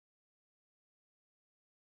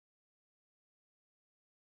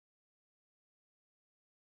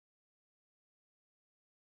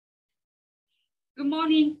Good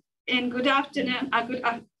morning and good afternoon.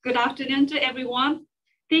 Good afternoon to everyone.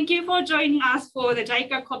 Thank you for joining us for the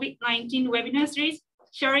JICA COVID-19 webinar series,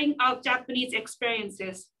 sharing our Japanese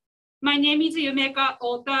experiences. My name is Yumeka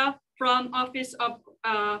Ota from Office of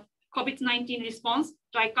COVID-19 Response,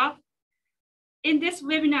 JICA. In this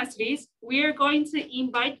webinar series, we are going to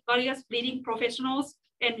invite various leading professionals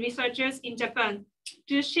and researchers in Japan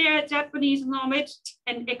to share Japanese knowledge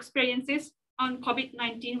and experiences on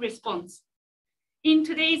COVID-19 response. In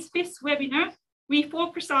today's fifth webinar, we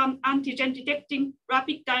focus on antigen-detecting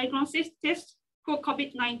rapid diagnosis tests for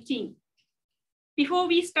COVID-19. Before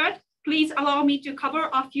we start, please allow me to cover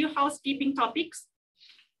a few housekeeping topics.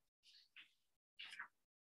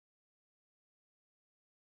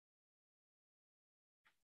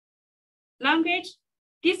 Language.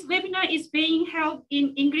 This webinar is being held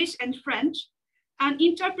in English and French. An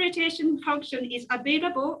interpretation function is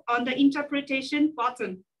available on the interpretation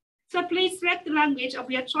button. So please select the language of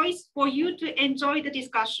your choice for you to enjoy the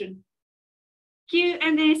discussion.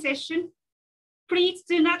 Q&A session. Please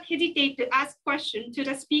do not hesitate to ask questions to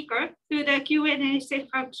the speaker through the Q&A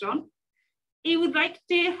function. We would like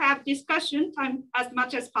to have discussion time as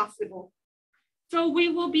much as possible. So we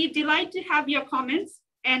will be delighted to have your comments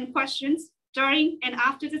and questions during and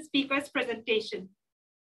after the speaker's presentation.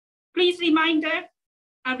 Please remember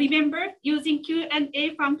using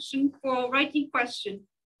Q&A function for writing questions.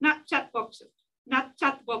 Not chat box.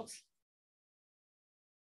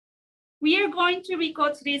 We are going to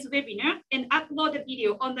record today's webinar and upload the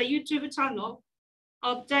video on the YouTube channel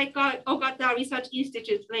of JICA Ogata Research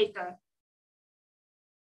Institute later.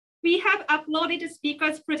 We have uploaded the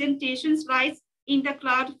speaker's presentation slides in the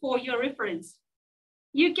cloud for your reference.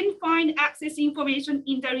 You can find access information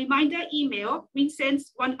in the reminder email we sent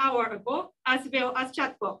 1 hour ago, as well as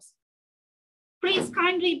chat box. Please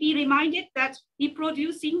kindly be reminded that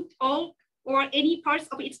reproducing all or any parts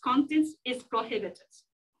of its contents is prohibited.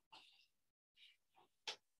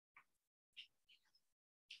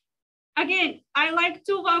 Again, I'd like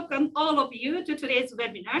to welcome all of you to today's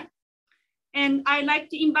webinar. And I'd like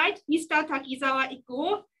to invite Mr. Takizawa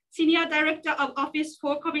Ikuo, Senior Director of Office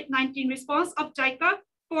for COVID-19 Response of JICA,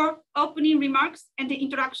 for opening remarks and the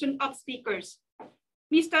introduction of speakers.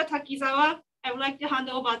 Mr. Takizawa, I would like to hand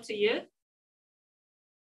over to you.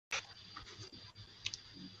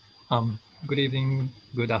 Good evening,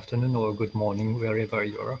 good afternoon, or good morning, wherever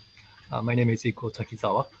you are. My name is Ikuo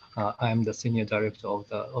Takizawa. I am the Senior Director of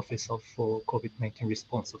the Office for COVID-19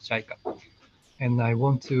 Response of JICA. And I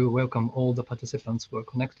want to welcome all the participants who are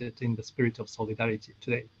connected in the spirit of solidarity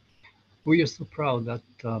today. We are so proud that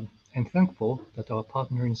and thankful that our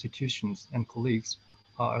partner institutions and colleagues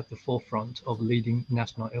are at the forefront of leading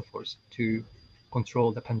national efforts to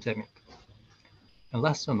control the pandemic. And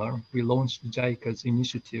last summer, we launched JICA's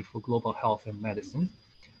Initiative for Global Health and Medicine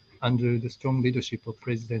under the strong leadership of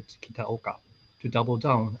President Kitaoka to double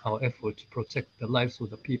down our effort to protect the lives of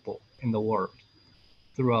the people in the world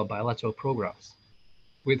through our bilateral programs,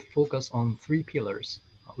 with focus on 3 pillars,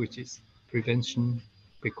 which is prevention,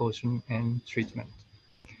 precaution, and treatment.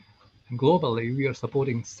 And globally, we are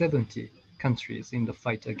supporting 70 countries in the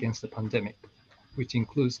fight against the pandemic, which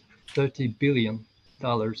includes $30 billion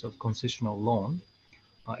of concessional loan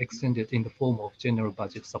extended in the form of general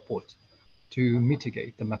budget support to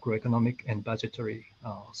mitigate the macroeconomic and budgetary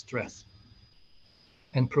stress,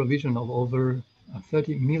 and provision of over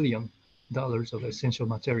 $30 million of essential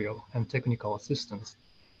material and technical assistance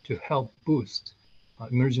to help boost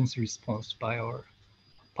emergency response by our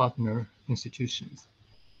partner institutions.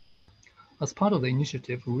 As part of the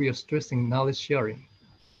initiative, we are stressing knowledge sharing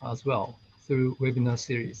as well through webinar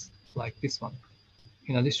series like this one.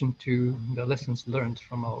 In addition to the lessons learned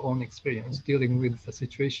from our own experience dealing with the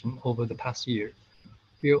situation over the past year,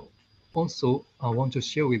 we also want to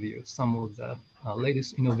share with you some of the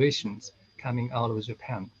latest innovations coming out of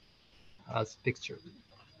Japan as pictured.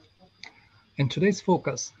 And today's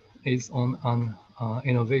focus is on an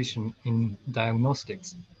innovation in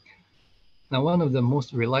diagnostics. Now, one of the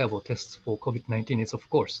most reliable tests for COVID-19 is, of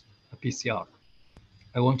course, a PCR.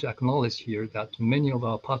 I want to acknowledge here that many of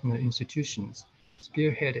our partner institutions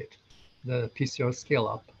spearheaded the PCR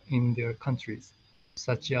scale-up in their countries,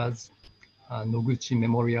 such as Noguchi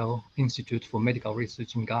Memorial Institute for Medical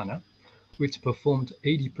Research in Ghana, which performed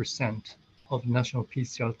 80% of national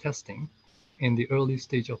PCR testing in the early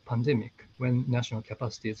stage of pandemic when national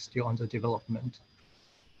capacity is still under development.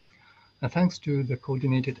 And thanks to the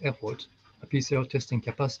coordinated effort, PCR testing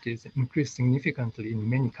capacities increased significantly in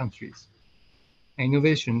many countries.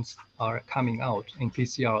 Innovations are coming out in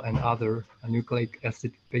PCR and other nucleic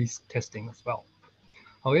acid-based testing as well.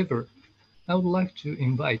 However, I would like to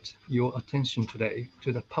invite your attention today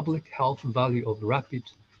to the public health value of rapid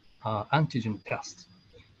antigen tests.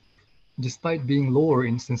 Despite being lower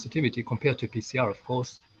in sensitivity compared to PCR, of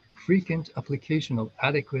course, frequent application of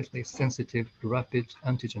adequately sensitive rapid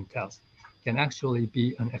antigen tests can actually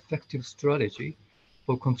be an effective strategy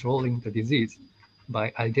for controlling the disease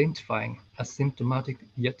by identifying asymptomatic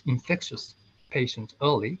yet infectious patients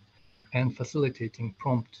early and facilitating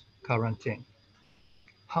prompt quarantine.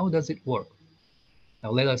 How does it work? Now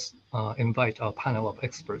let us invite our panel of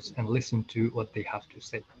experts and listen to what they have to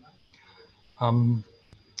say.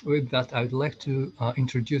 With that, I would like to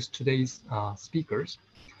introduce today's speakers.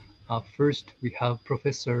 First, we have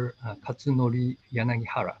Professor Katsunori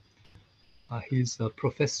Yanagihara. He's a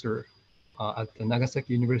professor at the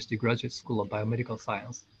Nagasaki University Graduate School of Biomedical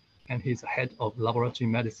Science, and he's head of laboratory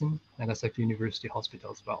medicine, Nagasaki University Hospital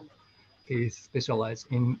as well. He is specialized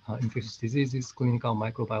in infectious diseases, clinical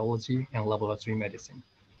microbiology, and laboratory medicine.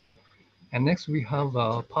 And next, we have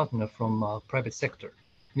a partner from private sector,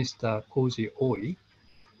 Mr. Koji Oi.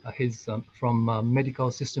 He's from Medical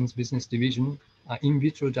Systems Business Division, in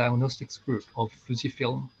vitro diagnostics group of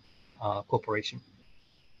FUJIFILM Corporation.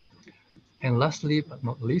 And lastly, but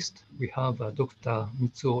not least, we have Dr.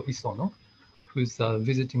 Mitsuo Isono, who's a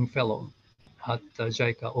visiting fellow at the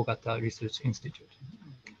JICA Ogata Research Institute.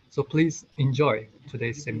 So please enjoy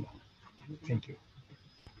today's seminar. Thank you.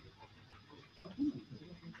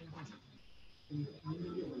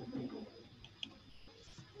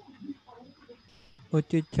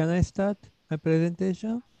 Okay, can I start my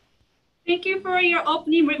presentation? Thank you for your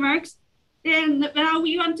opening remarks. Then now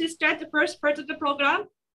we want to start the first part of the program.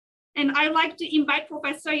 And I'd like to invite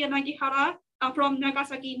Professor Yanagihara from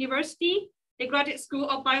Nagasaki University, the Graduate School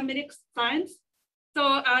of Biomedical Science. So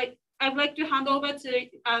I'd like to hand over to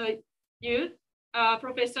you,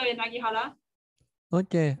 Professor Yanagihara.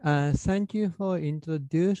 Okay, thank you for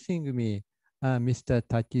introducing me, Mr.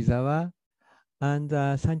 Takizawa, and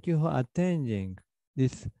thank you for attending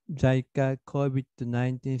this JICA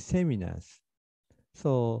COVID-19 seminars.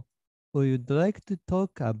 So we would like to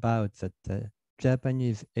talk about the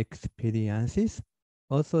Japanese experiences,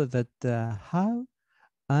 also that how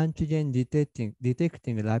antigen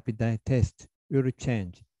detecting rapid test will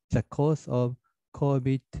change the course of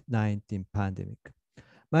COVID-19 pandemic.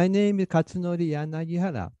 My name is Katsunori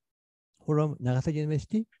Yanagihara from Nagasaki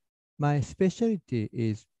University. My specialty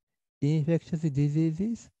is infectious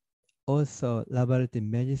diseases, also laboratory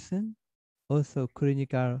medicine, also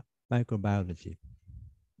clinical microbiology.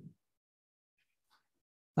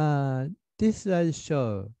 This slide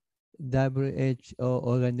shows WHO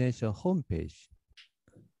organization homepage.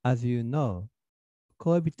 As you know,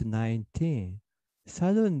 COVID-19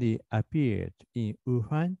 suddenly appeared in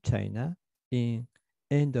Wuhan, China in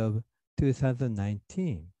end of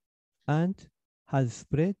 2019 and has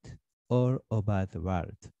spread all over the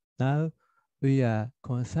world. Now we are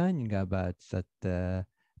concerned about that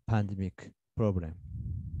pandemic problem.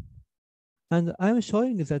 And I'm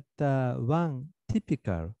showing that one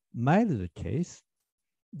typical mild case.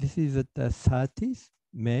 This is the 30s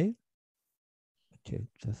male. Okay,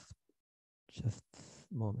 just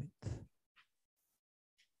a moment.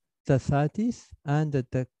 The 30s and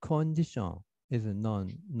the condition is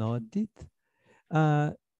non-noted.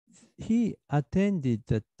 He attended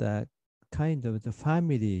that kind of the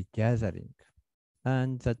family gathering,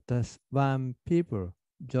 and that one people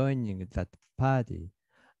joining that party,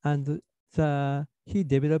 and he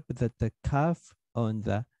developed the cough on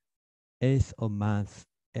the 8th of month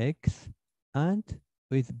X, and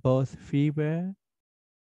with both fever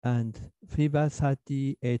and fever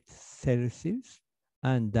 38 Celsius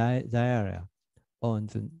and diarrhea on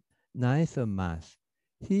the 9th of March.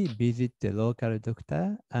 He visited the local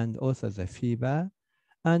doctor and also the fever,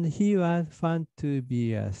 and he was found to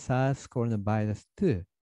be a SARS coronavirus 2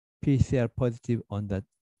 PCR positive on the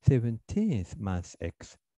 17th month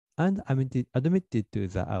X and admitted to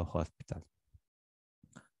our hospital.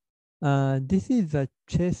 This is the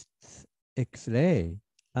chest X-ray.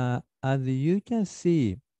 As you can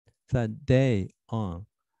see, the day on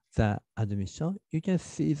the admission, you can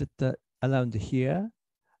see that around here,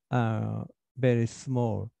 very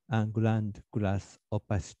small and ground glass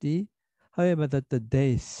opacity. However, that the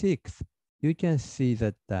day 6, you can see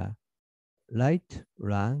that the right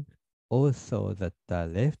lung, also that the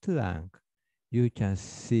left lung, you can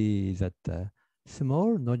see that the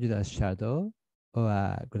small nodular shadow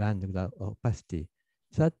or ground glass opacity.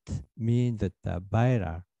 That means that the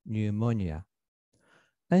viral pneumonia.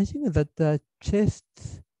 I think that the chest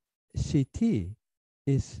CT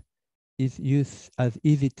is used as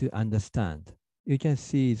easy to understand. You can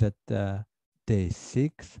see that day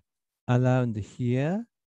 6 around here.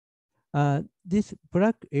 This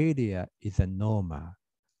black area is a normal,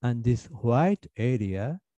 and this white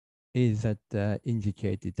area is that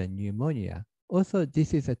indicated the pneumonia. Also,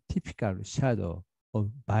 this is a typical shadow of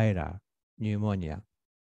viral pneumonia.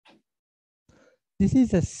 This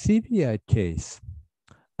is a severe case.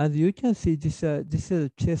 As you can see, this is a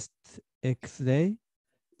chest X-ray.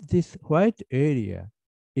 This white area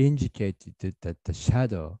indicated that the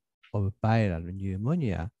shadow of viral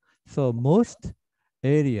pneumonia. So most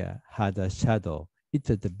area had a shadow. It's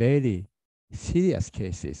a very serious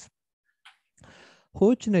cases.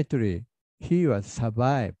 Fortunately, he was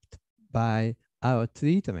survived by our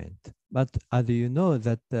treatment. But as you know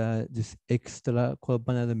that this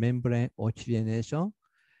extracorporeal membrane oxygenation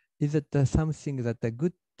is that something that a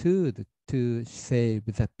good tool to save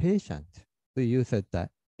the patient. We use the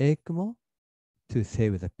ECMO to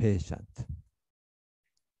save the patient.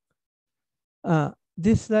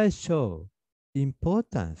 This slide shows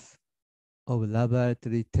importance of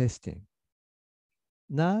laboratory testing.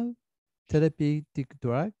 Now, therapeutic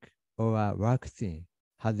drug or vaccine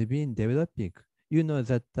has been developing. You know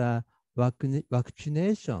that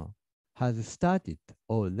vaccination has started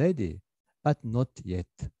already, but not yet.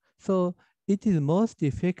 So it is most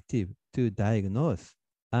effective to diagnose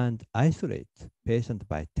and isolate patient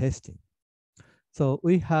by testing. So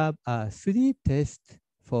we have 3 tests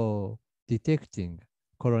for detecting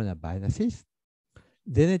coronaviruses: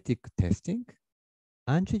 genetic testing,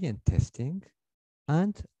 antigen testing,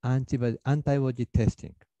 and antibody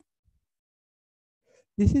testing.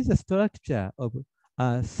 This is the structure of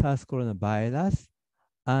SARS coronavirus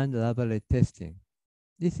and laboratory testing.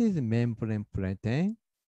 This is membrane protein,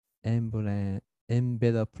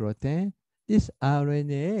 envelope protein. This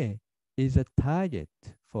RNA is a target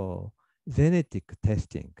for genetic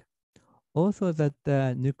testing. Also, that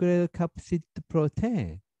the nuclear capsid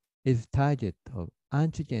protein is target of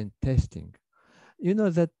antigen testing. You know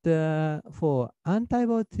that for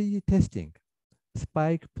antibody testing,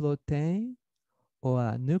 spike protein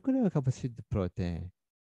or nuclear capsid protein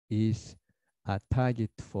is a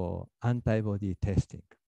target for antibody testing.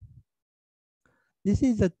 This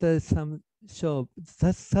is that some show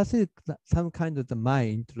that's some kind of my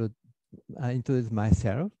introduce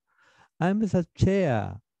myself. I'm the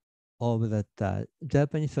chair of the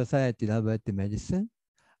Japanese Society of Laboratory Medicine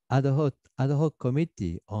ad hoc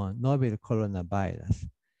committee on novel coronavirus.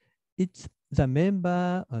 It's the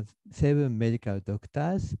member of 7 medical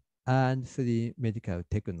doctors and 3 medical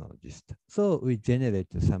technologists. So we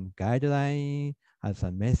generate some guideline as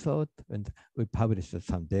a method, and we publish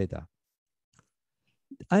some data.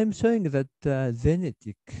 I'm showing that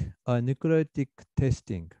genetic or nucleotic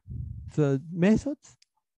testing. So methods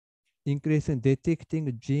increasing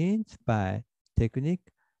detecting genes by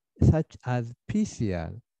technique such as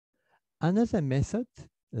PCR. Another method,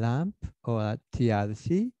 LAMP or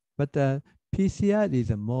TRC, but PCR is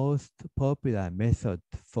the most popular method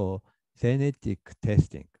for genetic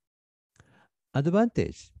testing.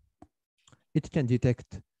 Advantage, it can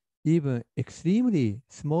detect even extremely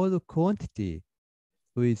small quantity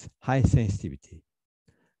with high sensitivity.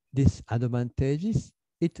 Disadvantages,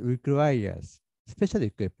 it requires special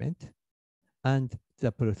equipment and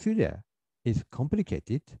the procedure is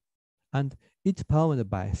complicated, and it's powered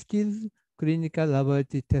by skilled clinical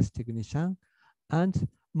laboratory test technician, and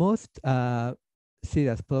most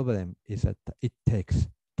serious problem is that it takes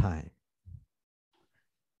time.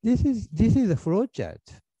 This is a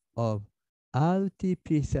flowchart of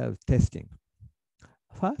RT-PCR testing.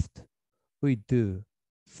 First, we do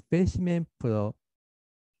specimen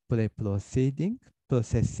processing,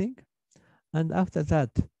 and after that,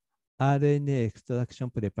 RNA extraction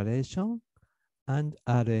preparation, and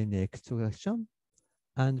RNA extraction,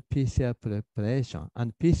 and PCR preparation,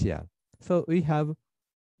 and PCR. So we have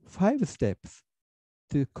 5 steps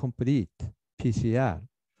to complete PCR,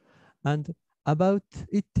 and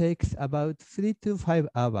it takes about 3 to 5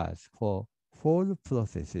 hours for 4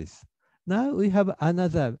 processes. Now we have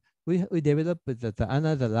another, we developed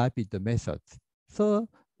another rapid method. So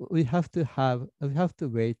we have to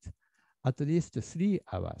wait at least 3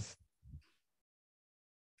 hours.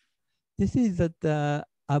 This is the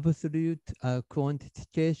absolute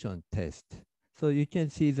quantification test. So you can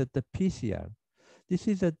see that the PCR, this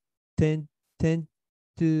is a 10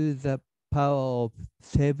 to the power of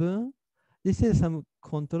 7. This is some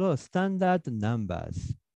control standard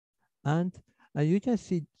numbers. And you can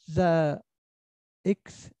see the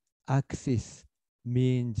x-axis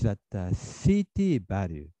means that the CT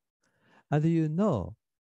value. As you know,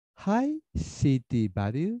 high CT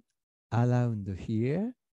value around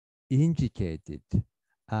here indicated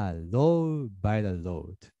a low viral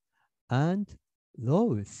load, and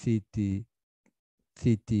low CT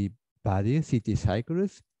value, CT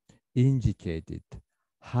cycles indicated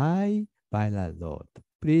high viral load.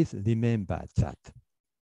 Please remember that.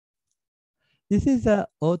 This is an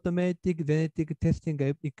automatic genetic testing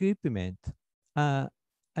equipment.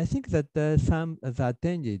 I think that some of the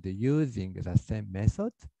attended using the same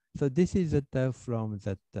method. So this is from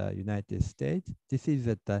the United States. This is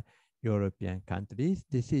the European countries.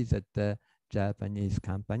 This is the Japanese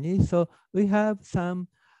company. So we have some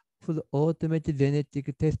for the automated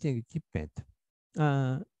genetic testing equipment.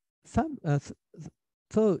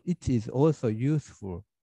 So it is also useful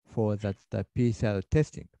for the PCR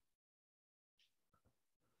testing.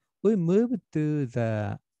 We move to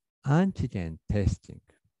the antigen testing.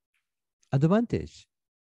 Advantage: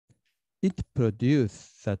 it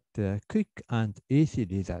produces that quick and easy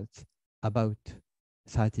results about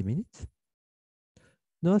 30 minutes.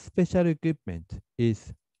 No special equipment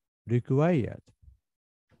is required.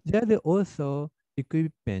 There is also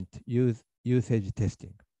equipment usage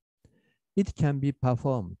testing. It can be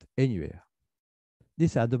performed anywhere.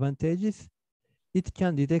 Disadvantages: it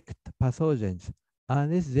can detect pathogens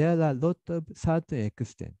unless there are a lot of certain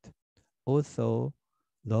extent. Also,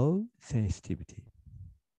 low sensitivity.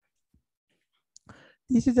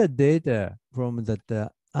 This is the data from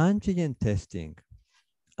the antigen testing.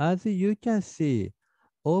 As you can see,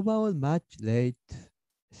 overall match rate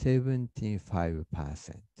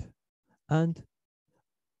 75%. And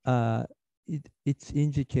it's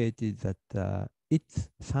indicated that its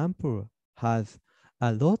sample has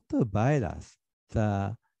a lot of virus.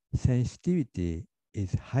 The sensitivity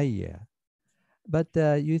is higher. But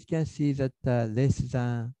you can see that less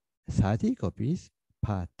than 30 copies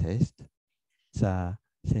per test, the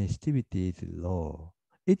sensitivity is low.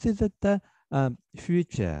 It is the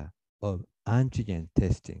future of antigen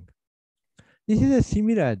testing. This is a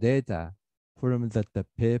similar data from the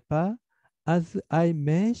paper. As I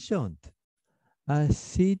mentioned, a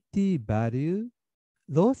CT value,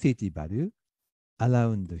 low CT value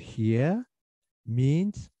around here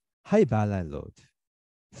means high viral load.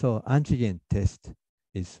 So antigen test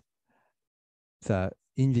is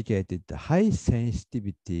indicated high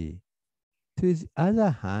sensitivity. To the other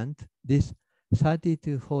hand, this 30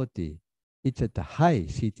 to 40, it's at the high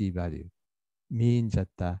CT value, means that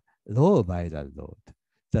the low viral load.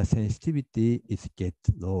 The sensitivity is get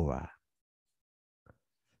lower.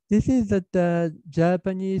 This is the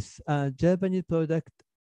Japanese product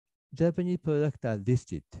are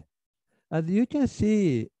listed. As you can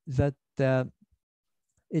see that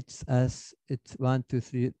it's 1, 2,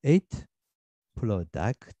 3, 8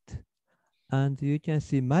 product, and you can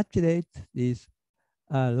see match rate is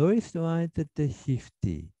lowest one is at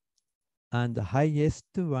 50, and the highest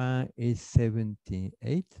one is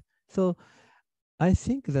 17.8. So I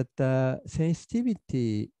think that the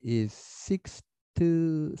sensitivity is 60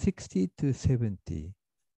 to 70,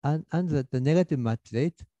 and that the negative match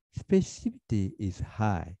rate specificity is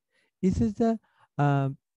high. This is the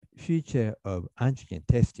future of antigen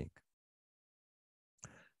testing.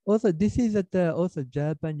 Also, this is also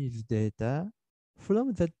Japanese data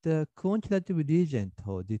from the quantitative reagent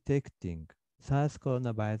for detecting SARS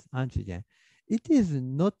coronavirus antigen. It is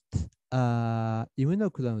not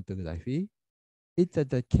immunochromatography. It's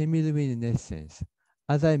the chemiluminescence.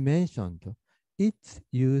 As I mentioned, it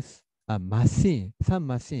uses a machine, some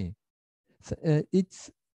machine. So,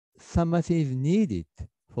 some machine is needed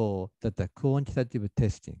for the quantitative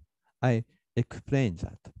testing. I explained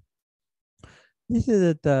that. This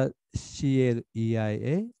is the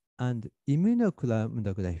CLEIA and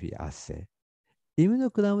immunochromatography assay.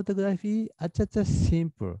 Immunochromatography is just a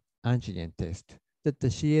simple antigen test. That the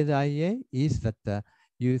CLIA is that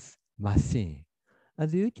use machine.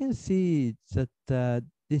 As you can see that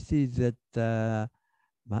this is that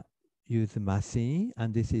use machine,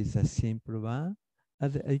 and this is a simple one.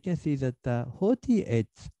 As you can see that 48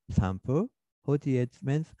 sample, 48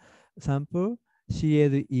 means sample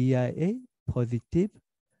CLEIA positive,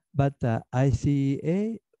 but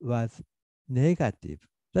ICA was negative.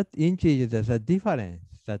 That indicates the difference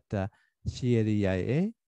that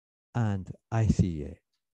CLEIA and ICA.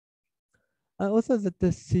 And also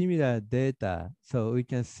the similar data. So we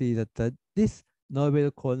can see that this novel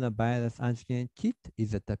coronavirus antigen kit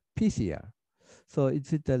is at the PCR. So it's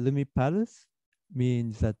the lumipulse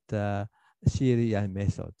means that CLEI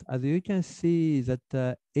method. As you can see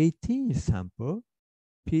that 18 sample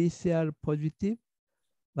PCR positive,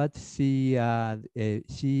 but CLEIA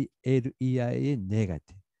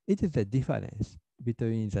negative. It is the difference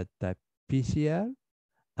between the PCR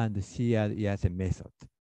and the CLEIA method.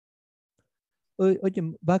 Okay,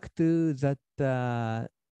 back to that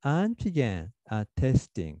antigen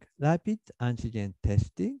testing, rapid antigen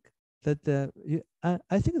testing, that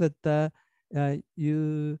I think that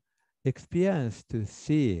you experience to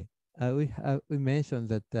see. We mentioned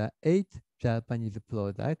that 8 Japanese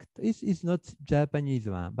product is not Japanese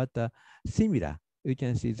one, but similar. You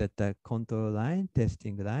can see that the control line,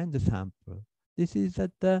 testing line, the sample. This is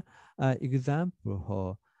the example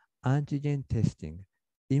for antigen testing,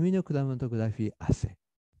 immunochromatography assay.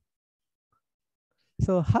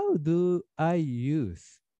 So how do I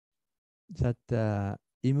use that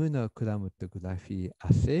immunochromatography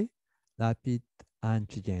assay, rapid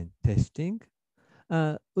antigen testing?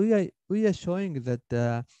 We are showing that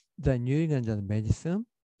the New England Journal of Medicine,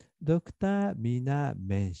 Dr. Mina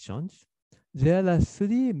mentions there are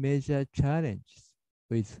 3 major challenges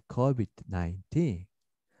with COVID-19.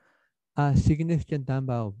 A significant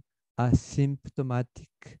number of asymptomatic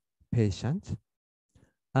patients,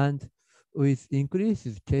 and with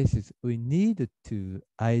increased cases, we need to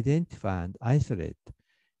identify and isolate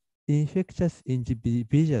infectious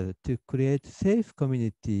individuals to create safe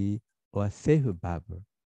community or safe bubble.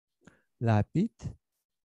 Rapid,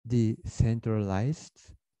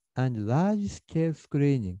 decentralized, and large-scale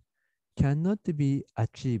screening cannot be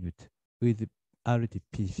achieved with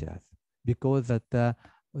RT-PCRs because that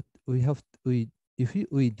if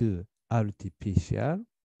we do RT-PCR,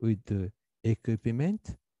 we do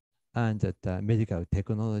equipment and that medical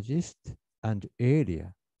technologist and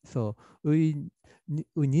area. So we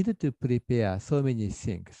need to prepare so many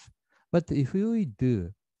things. But if we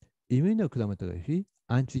do immunochromatography,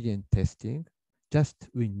 antigen testing, just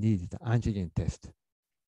we need the antigen test.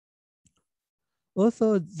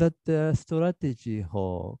 Also, that strategy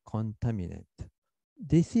for contaminant.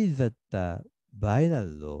 This is the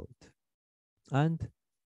viral load. And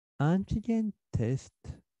antigen test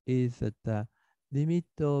is the limit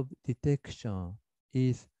of detection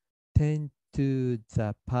is 10 to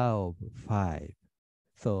the power of 5.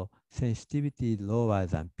 So sensitivity lower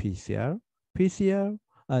than PCR. PCR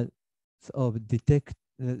of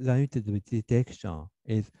limited with detection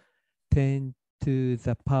is 10 to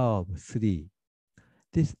the power of 3.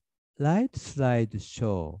 This right slide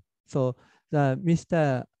show. So the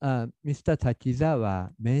Mr.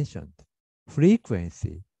 Takizawa mentioned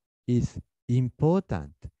frequency is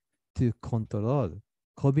important to control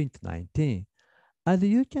COVID-19. As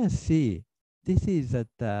you can see, this is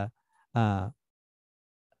the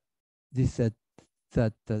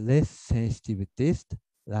less sensitive test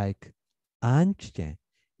like antigen.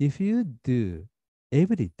 If you do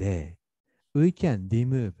every day, we can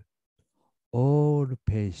remove all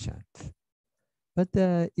patients. But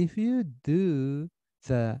if you do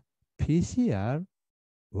the PCR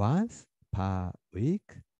once per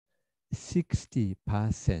week,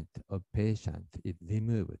 60% of patients is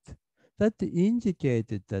removed. That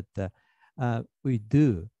indicated that we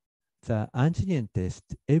do the antigen test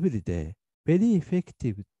every day, very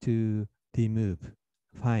effective to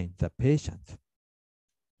find the patient.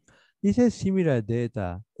 This is similar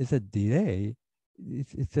data. It's a delay.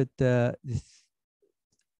 It's that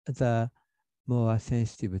the more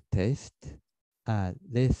sensitive test,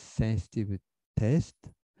 less sensitive test.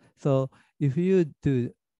 So if we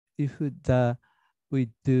do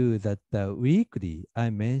that weekly, I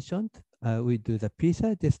mentioned, we do the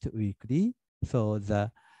PCR test weekly. So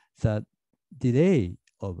the delay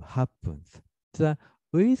of happens. So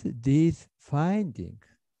with these findings,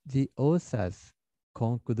 the authors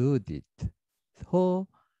concluded for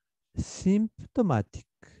symptomatic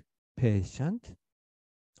patient,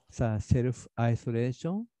 the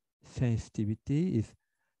self-isolation sensitivity is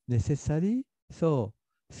necessary. So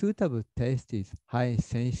suitable test is high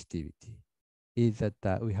sensitivity, is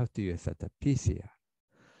that we have to use that PCR.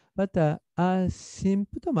 But a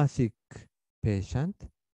symptomatic patient,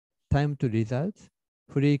 time to results,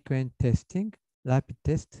 frequent testing, rapid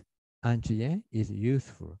test, antigen is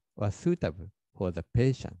useful or suitable for the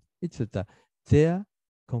patient. It's their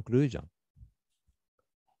conclusion.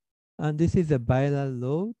 And this is a viral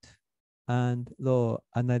load and low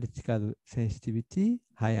analytical sensitivity,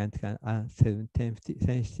 high analytical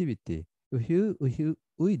sensitivity. If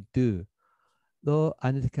we do low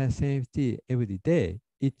analytical sensitivity every day,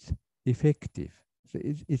 it's effective. So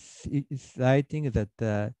it's writing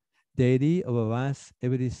that daily or once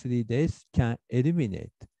every 3 days can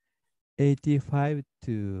eliminate 85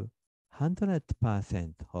 to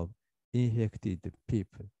 100% of infected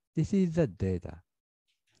people. This is the data.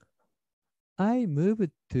 I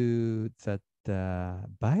moved to that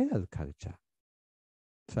viral culture.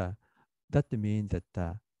 So that means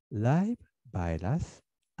that live virus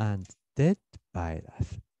and dead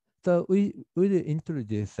virus. So we will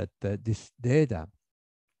introduce that this data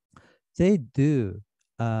they do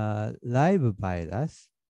live virus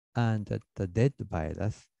and the dead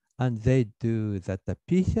virus, and they do that the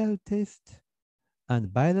PCR test and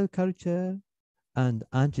viral culture and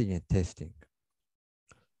antigen testing.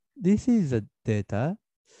 This is the data.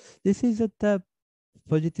 This is the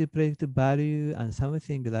positive predictive value and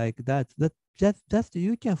something like that. That just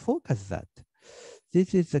you can focus that.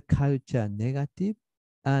 This is the culture negative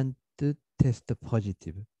and the test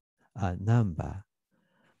positive number.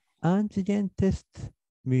 Antigen test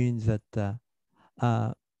means that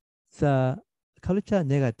the culture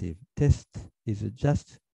negative test is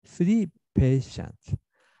just 3 patients,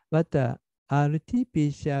 but the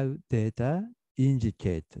RT-PCR data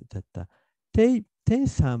indicate that 10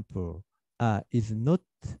 sample is not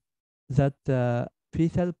that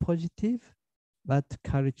PCR positive, but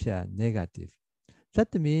culture negative.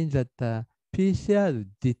 That means that PCR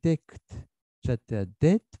detect that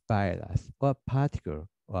dead virus or particle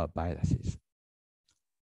or viruses.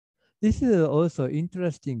 This is also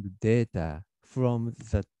interesting data from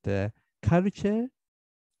that culture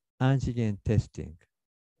antigen testing.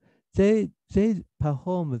 They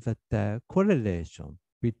perform that correlation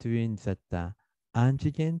between that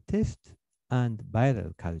antigen test and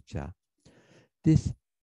viral culture. This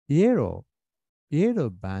yellow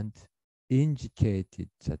band indicated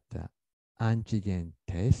that antigen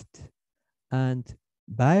test, and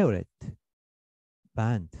violet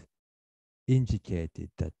band indicated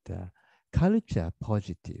that culture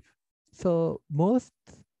positive. So most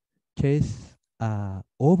cases are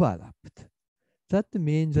overlapped. That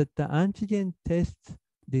means that the antigen tests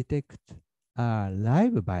detect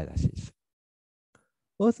live viruses.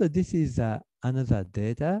 Also, this is another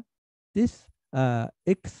data. This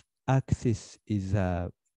x-axis is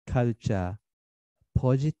culture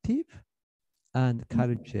positive and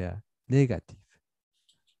culture negative.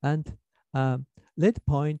 And red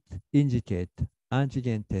point indicate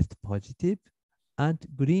antigen test positive, and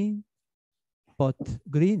green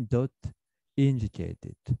dot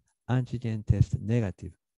indicated antigen test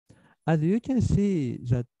negative. As you can see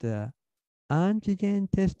that antigen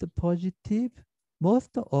test positive,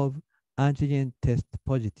 most of antigen test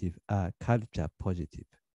positive are culture positive.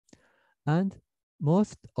 And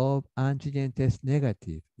most of antigen test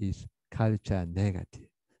negative is culture negative.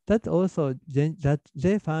 That also, that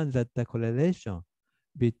they found that the correlation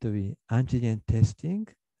between antigen testing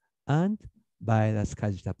and virus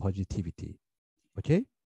culture positivity. Okay?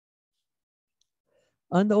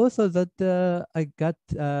 And also that I got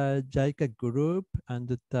JICA group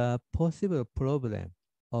and the possible problem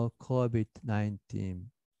of COVID-19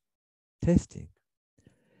 testing.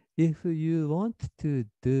 If you want to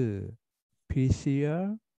do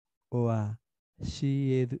PCR or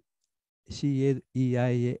CLEIA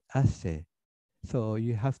assay, so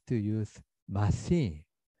you have to use machine.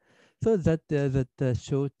 So that the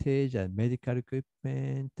shortage of medical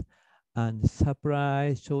equipment and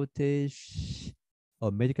supply shortage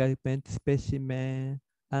of medical equipment specimen,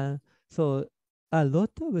 and so a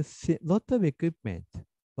lot of equipment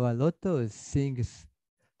or a lot of things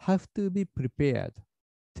have to be prepared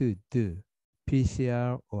to do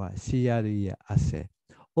PCR or CLEIA assay.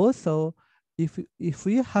 Also, if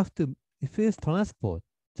you transport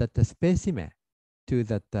that specimen to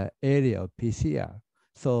that area of PCR,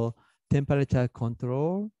 so temperature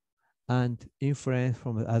control and influence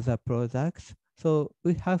from other products. So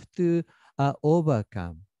we have to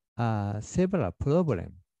overcome several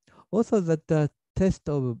problems. Also that the test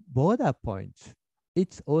of border points,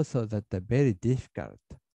 it's also that very difficult.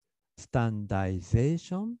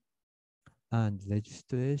 Standardization and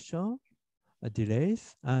registration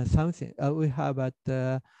delays and something. We have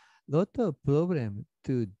a lot of problem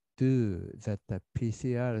to do that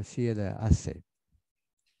PCR CLEIA assay.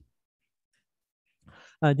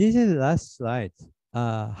 This is the last slide.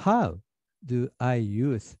 How do I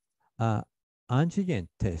use antigen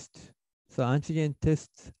test? So antigen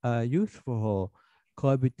tests are useful for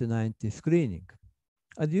COVID-19 screening.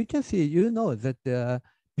 As you can see, you know that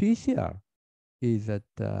PCR is that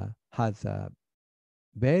has a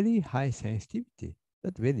very high sensitivity.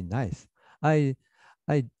 That's very nice. I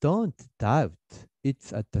don't doubt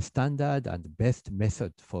it's at the standard and best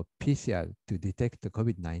method for PCR to detect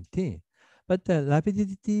COVID-19. But the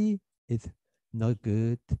rapidity is not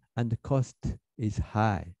good and the cost is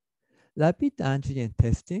high. Rapid antigen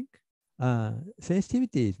testing,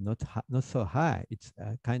 sensitivity is not so high. It's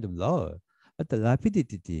kind of low, but the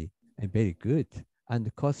rapidity is very good and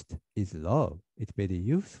the cost is low. It's very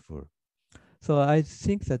useful. So I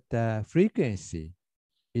think that the frequency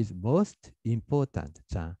is most important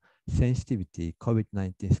than sensitivity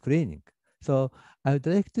COVID-19 screening. So I would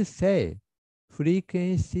like to say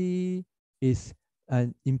frequency is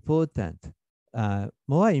important,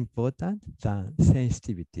 more important than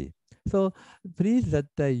sensitivity. So please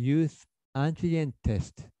use antigen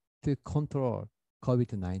test to control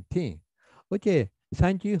COVID-19. Okay,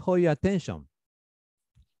 thank you for your attention.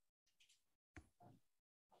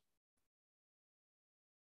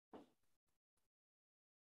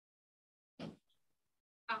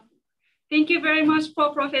 Thank you very much,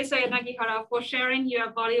 Professor Yanagihara, for sharing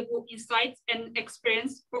your valuable insights and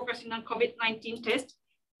experience focusing on COVID-19 tests,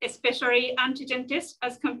 especially antigen tests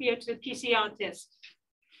as compared to PCR tests.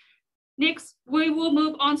 Next, we will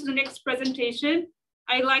move on to the next presentation.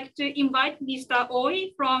 I'd like to invite Mr.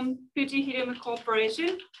 Oi from FUJIFILM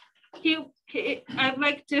Corporation. I'd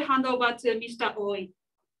like to hand over to Mr. Oi.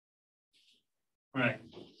 All right.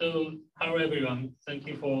 So, hello everyone. Thank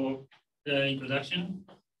you for the introduction.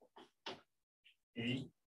 Okay.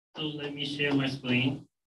 So let me share my screen.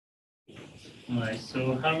 All right.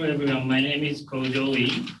 So, hello everyone. My name is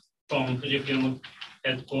Koji from FUJIFILM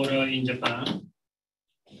headquarters in Japan.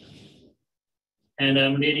 And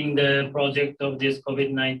I'm leading the project of this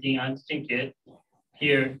COVID-19 antigen kit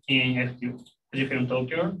here in FUJIFILM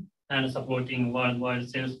Tokyo and supporting worldwide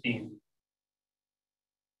sales team.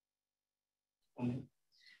 Okay.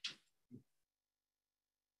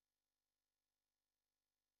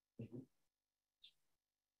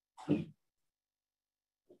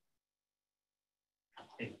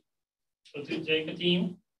 So to JICA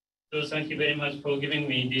team, so thank you very much for giving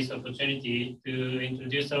me this opportunity to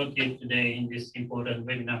introduce our kit today in this important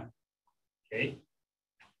webinar. Okay.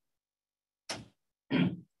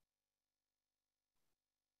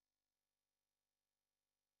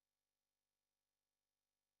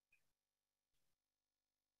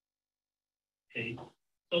 Okay.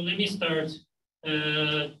 So let me start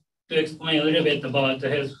to explain a little bit about the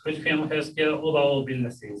FUJIFILM healthcare overall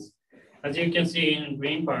businesses. As you can see in the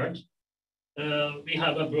green part, we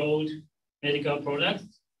have a broad medical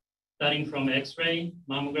products starting from X-ray,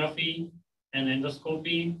 mammography, and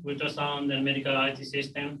endoscopy, ultrasound, and medical IT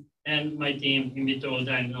system, and my team in vitro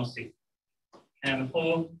diagnostic. And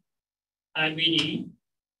for IVD,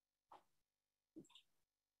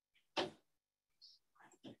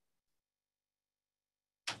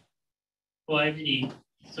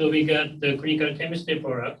 so we got the clinical chemistry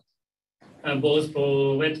product, both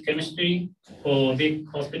for wet chemistry, for big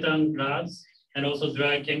hospital labs, and also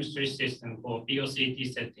dry chemistry system for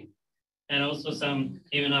POCT setting, and also some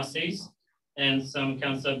immunoassays and some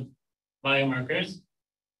cancer biomarkers.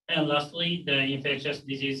 And lastly, the infectious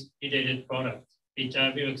disease related products, which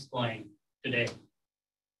I will explain today.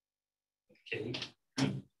 Okay,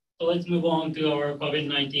 so let's move on to our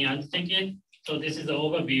COVID-19 antigen kit. So this is the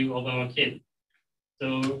overview of our kit.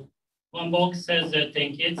 So one box says that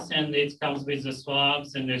 10 kits, and it comes with the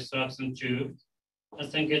swabs and the extraction tube. I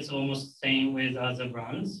think it's almost the same with other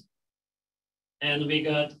brands. And we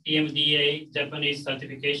got PMDA Japanese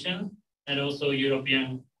certification and also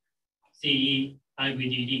European CE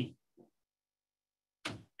IVDD.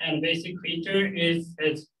 And basic feature is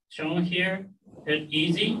it's shown here. It's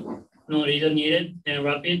easy, no reader needed, and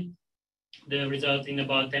rapid. The result in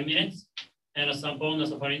about 10 minutes, and a sample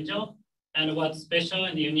nasopharyngeal. And what's special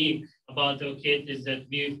and unique about the kit is that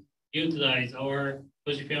we utilize our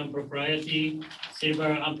FUJIFILM proprietary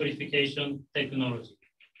silver amplification technology,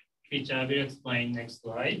 which I will explain next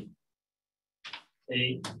slide.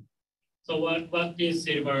 Okay. So what is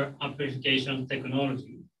silver amplification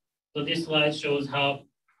technology? So this slide shows how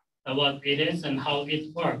what it is and how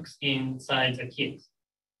it works inside the kit.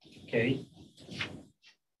 Okay.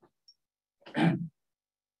 Okay.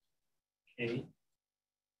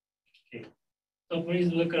 Okay. So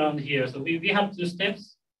please look around here. So we have 2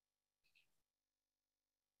 steps.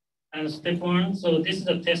 And step 1, so this is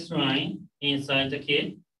a test line inside the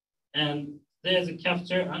kit. And there's a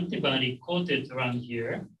capture antibody coated around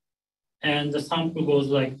here. And the sample goes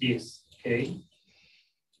like this, okay?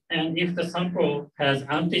 And if the sample has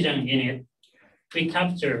antigen in it, we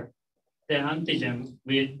capture the antigen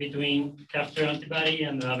between capture antibody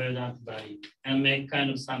and labeled antibody and make kind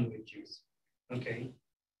of sandwiches, okay?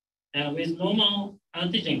 And with normal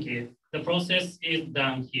antigen kit, the process is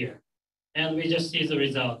done here. And we just see the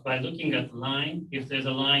result by looking at the line, if there's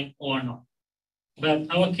a line or not. But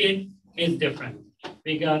our kit is different.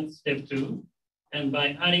 We got step 2, and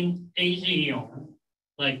by adding AG ion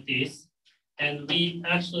like this, and we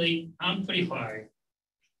actually amplify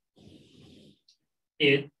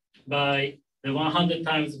it by the 100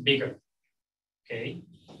 times bigger, okay?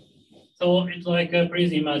 So it's like,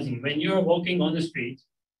 please imagine, when you're walking on the street,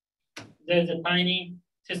 there's a tiny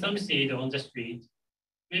sesame seed on the street,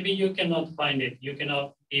 maybe you cannot find it, you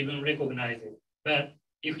cannot even recognize it. But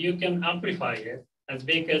if you can amplify it as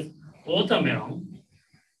big as watermelon,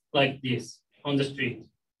 like this on the street,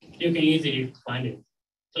 you can easily find it.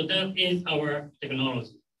 So that is our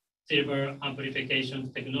technology, silver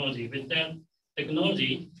amplification technology. With that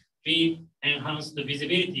technology, we enhance the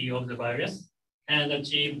visibility of the virus and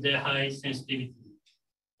achieve the high sensitivity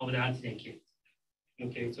of the antigen kit.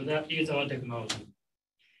 Okay, so that is our technology.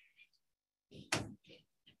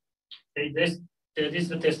 Okay, this is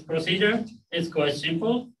the test procedure. It's quite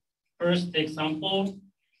simple. First, take sample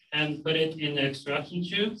and put it in the extraction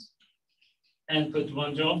tubes and put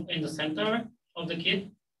one drop in the center of the kit.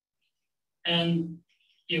 And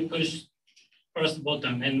you push first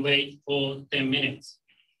button and wait for 10 minutes.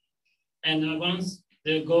 And once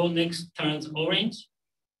the go next turns orange,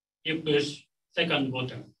 you push second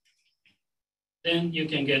button. Then you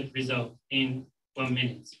can get result in 1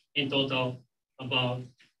 minute. In total, about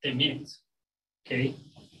 10 minutes. Okay.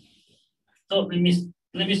 So let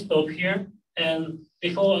me stop here. And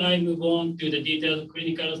before I move on to the detailed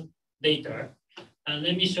clinical data,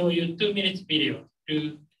 let me show you 2 minutes video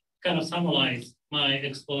to kind of summarize my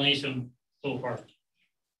explanation so far.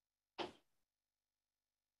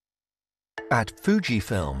 At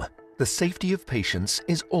FUJIFILM, the safety of patients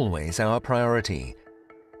is always our priority.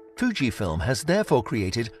 FUJIFILM has therefore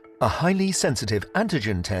created a highly sensitive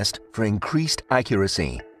antigen test for increased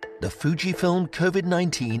accuracy. The FUJIFILM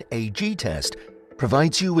COVID-19 AG test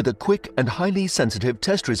provides you with a quick and highly sensitive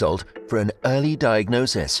test result for an early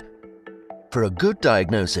diagnosis. For a good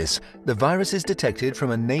diagnosis, the virus is detected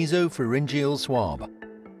from a nasopharyngeal swab.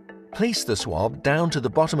 Place the swab down to the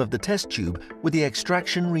bottom of the test tube with the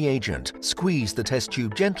extraction reagent. Squeeze the test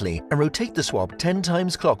tube gently and rotate the swab 10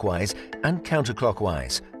 times clockwise and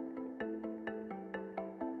counterclockwise.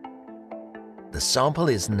 The sample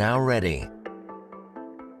is now ready.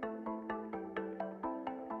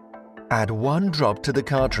 Add 1 drop to the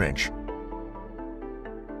cartridge.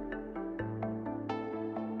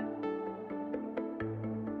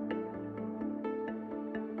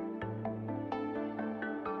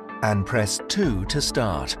 And press 2 to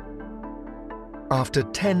start. After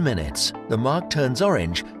 10 minutes, the mark turns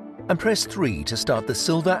orange, and press 3 to start the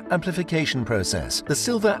silver amplification process. The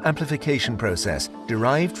silver amplification process,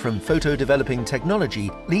 derived from photo-developing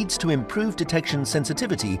technology, leads to improved detection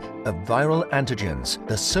sensitivity of viral antigens.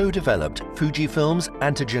 The so-developed FUJIFILM's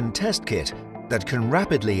antigen test kit that can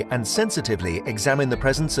rapidly and sensitively examine the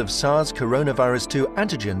presence of SARS coronavirus 2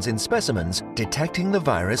 antigens in specimens, detecting the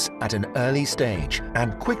virus at an early stage,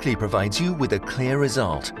 and quickly provides you with a clear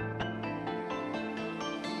result.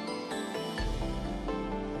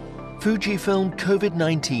 FUJIFILM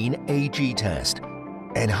COVID-19 AG test.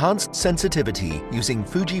 Enhanced sensitivity using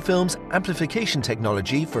FUJIFILM's amplification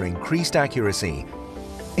technology for increased accuracy.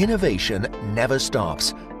 Innovation never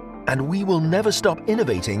stops, and we will never stop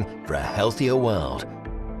innovating for a healthier world.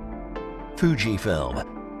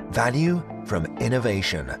 FUJIFILM, value from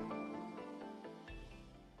innovation.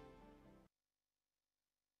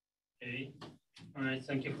 Okay, all right,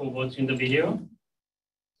 thank you for watching the video.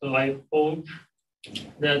 So I hope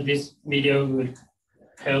that this video would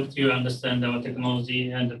help you understand our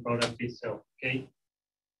technology and the product itself, okay?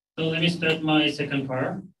 So let me start my second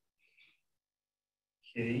part.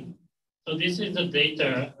 Okay, so this is the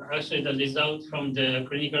data, actually the result from the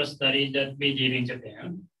clinical study that we did in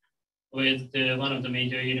Japan with one of the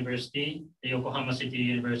major university, the Yokohama City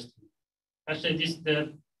University. Actually,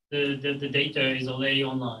 the data is already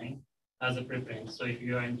online as a preprint. So if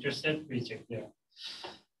you are interested, please check there.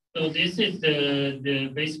 So this is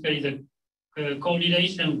basically the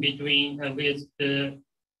correlation between with the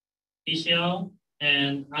PCR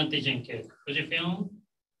and antigen kit, FUJIFILM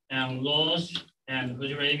and Roche and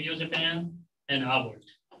FUJIRAVIO Japan and Afterward.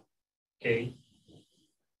 Okay.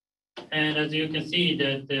 And as you can see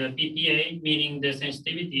that the PPA, meaning the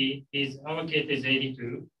sensitivity, is our kit is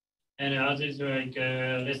 82, and others like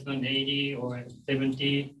less than 80 or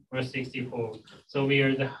 70 or 64. So we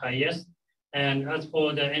are the highest. And as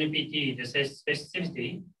for the NPT, the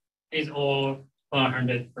specificity is all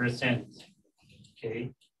 100%.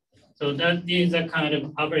 Okay, so that is a kind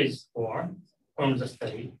of average score from the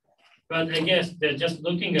study. But I guess that just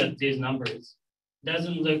looking at these numbers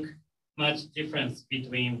doesn't look much difference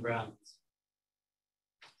between brands.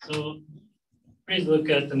 So please look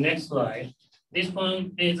at the next slide. This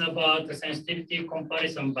one is about the sensitivity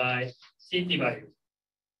comparison by CT value.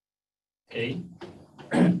 Okay.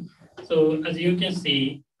 So as you can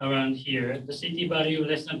see around here, the CT value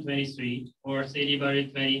less than 23 or CT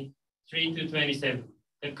value 23 to 27,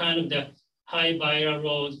 the kind of the high viral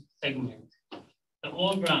load segment.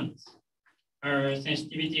 All brands our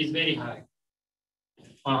sensitivity is very high,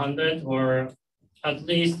 100 or at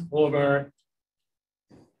least over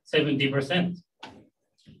 70%.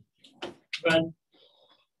 But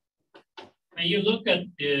when you look at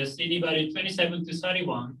the CD value 27 to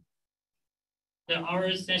 31,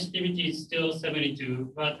 our sensitivity is still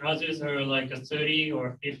 72, but others are like a 30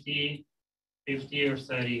 or 50 or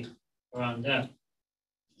 30, around that.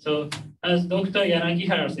 So as Dr.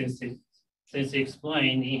 Yanagihara sensei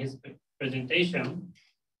explained in his presentation,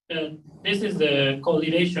 this is the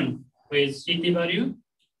correlation with CT value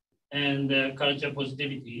and culture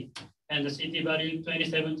positivity. And the CT value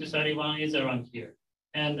 27 to 31 is around here.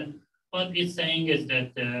 And what it's saying is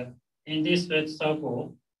that in this red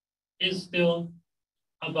circle is still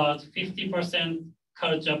about 50%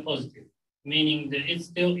 culture positive, meaning that it's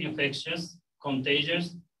still infectious,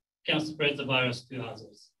 contagious, can spread the virus to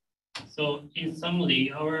others. So in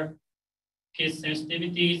summary, our case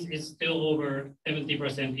sensitivities is still over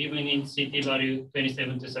 70%, even in CT value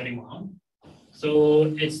 27 to 31.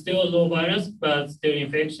 So it's still low virus, but still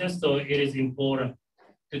infectious. So it is important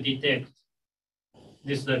to detect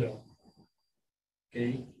this level.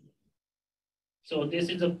 Okay. So this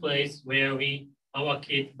is a place where our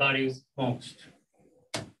kit values most.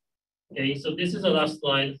 Okay, so this is the last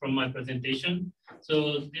slide from my presentation.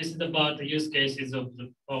 So this is about the use cases of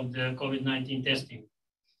the COVID-19 testing.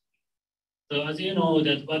 So as you know,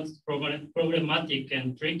 that what's problematic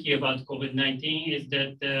and tricky about COVID-19 is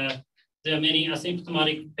that there are many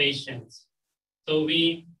asymptomatic patients. So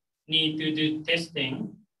we need to do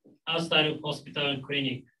testing outside of hospital and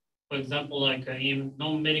clinic. For example, like in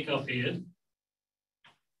non-medical field,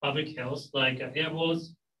 public health, like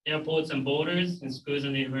airports and borders, and schools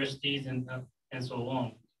and universities, and so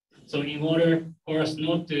on. So in order for us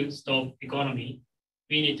not to stop economy,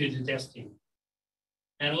 we need to do testing.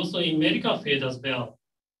 And also in medical field as well,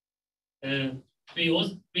 we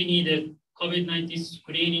needed COVID-19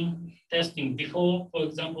 screening testing before, for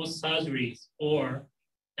example, surgeries or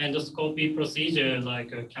endoscopy procedure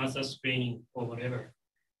like a cancer screening or whatever.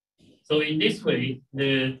 So in this way,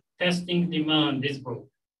 the testing demand is broad.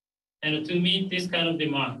 And to meet this kind of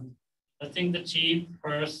demand, I think the cheap,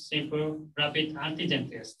 first, simple, rapid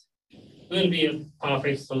antigen test will be a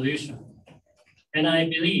perfect solution. And I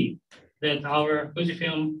believe that our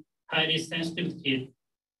FUJIFILM highly sensitive kit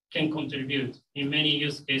can contribute in many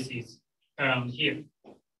use cases around here.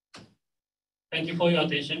 Thank you for your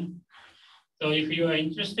attention. So if you are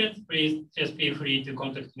interested, please just feel free to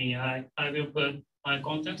contact me. I will put my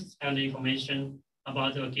contacts and the information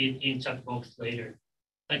about the kit in chat box later.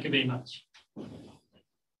 Thank you very much.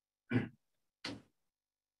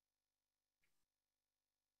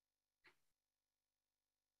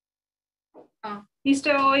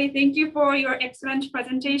 Mr. Oi, thank you for your excellent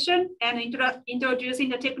presentation and introducing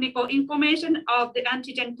the technical information of the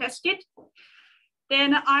antigen test kit.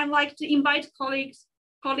 Then I'd like to invite colleague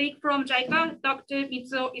from JICA, Dr.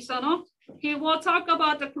 Mitsuo Isono. He will talk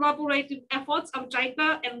about the collaborative efforts of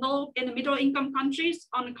JICA and low and middle income countries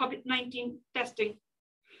on COVID-19 testing.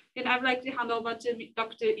 Then I'd like to hand over to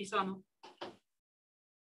Dr. Isono.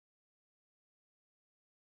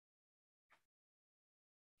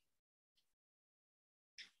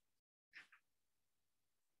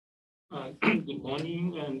 Good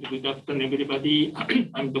morning and good afternoon, everybody.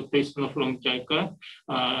 I'm Dr. Isono from JICA.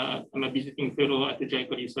 I'm a visiting fellow at the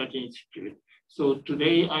JICA Research Institute. So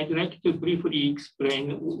today I'd like to briefly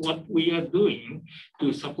explain what we are doing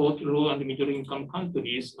to support low and middle income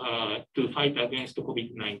countries to fight against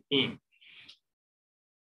COVID-19.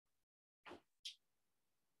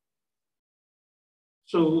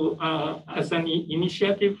 So as an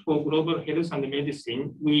initiative for global health and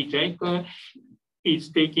medicine, JICA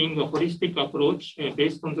is taking a holistic approach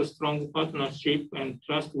based on the strong partnership and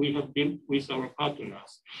trust we have built with our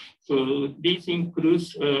partners. So this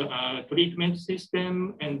includes treatment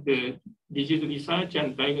system and the disease research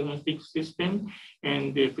and diagnostic system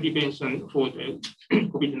and the prevention for the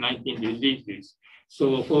COVID-19 diseases.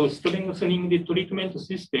 So for strengthening the treatment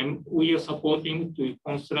system, we are supporting to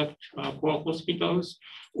construct core hospitals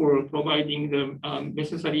or providing the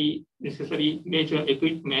necessary major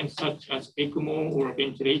equipment such as ECMO or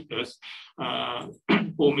ventilators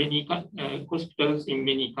for many hospitals in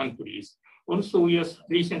many countries. Also, we are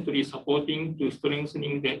recently supporting to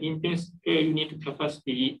strengthening the intensive care unit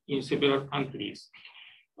capacity in several countries.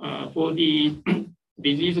 For the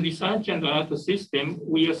disease research and alert system,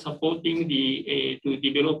 we are supporting to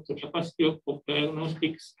develop the capacity of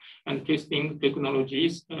diagnostics and testing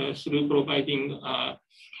technologies through providing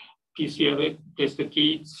PCR test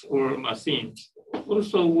kits or machines.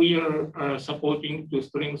 Also, we are supporting to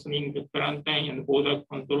strengthening the quarantine and border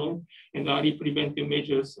control and early preventive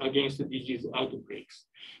measures against disease outbreaks.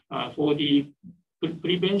 For the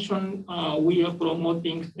prevention, we are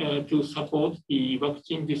promoting to support the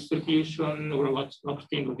vaccine distribution or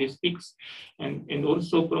vaccine logistics, and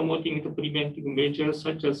also promoting the preventive measures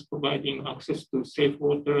such as providing access to safe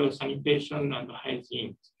water, sanitation, and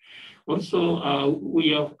hygiene. Also,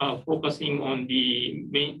 we are focusing on the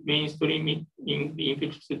mainstreaming in the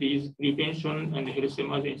infectious disease prevention and health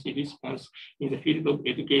emergency response in the field of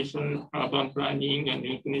education, urban planning, and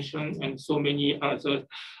nutrition, and so many other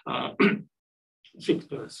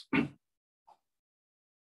sectors.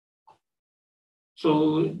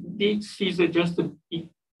 So this is just an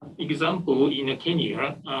example in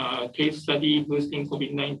Kenya, case study boosting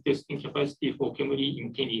COVID-19 testing capacity for KEMRI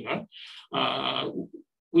in Kenya.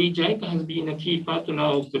 JICA has been a key partner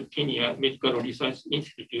of the Kenya Medical Research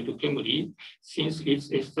Institute, KEMRI, since its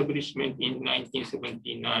establishment in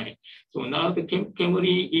 1979. So now the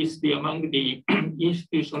KEMRI is among the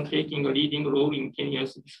institutions taking a leading role in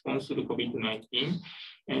Kenya's response to COVID-19.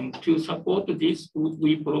 And to support this,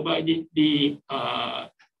 we provided the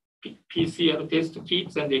PCR test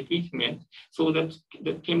kits and equipment so that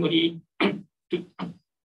the KEMRI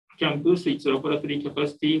can boost its laboratory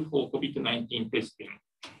capacity for COVID-19 testing.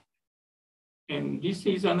 And this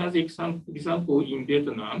is another example in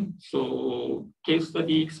Vietnam. So case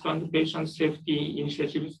study expand patient safety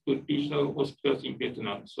initiatives to regional hospitals in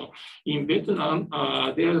Vietnam. So in Vietnam,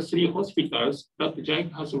 there are 3 hospitals that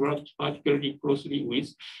JICA has worked particularly closely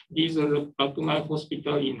with. These are the Bach Mai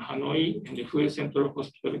Hospital in Hanoi, and the Hue Central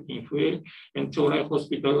Hospital in Hue, and Cho Lai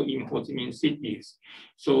Hospital in Ho Chi Minh cities.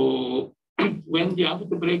 So when the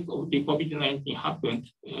outbreak of the COVID-19 happened,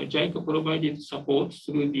 JICA provided support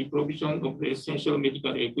through the provision of the essential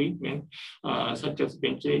medical equipment, such as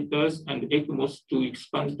ventilators and ECMOs, to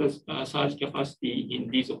expand the surge capacity in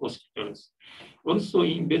these hospitals. Also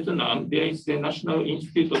in Vietnam, there is the National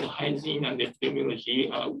Institute of Hygiene and Epidemiology,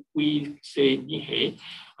 we say NIHE,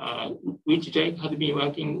 which JICA had been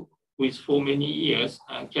working with for many years,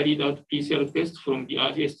 carried out PCR tests from the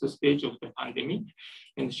earliest stage of the pandemic,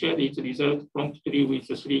 and shared its results promptly with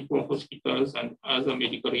the 3 core hospitals and other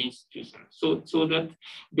medical institutions, so that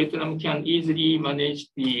Vietnam can easily manage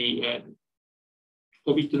the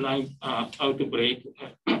COVID-19 outbreak.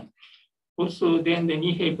 Also, then the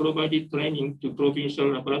NIHE provided training to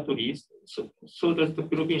provincial laboratories so that the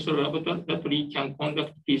provincial laboratory can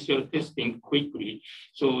conduct PCR testing quickly.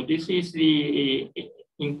 So this is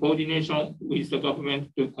in coordination with the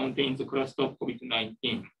government to contain the cluster of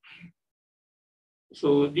COVID-19.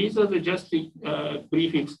 So these are just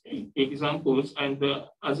brief examples. And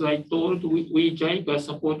as I told, we JICA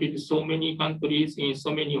supported so many countries in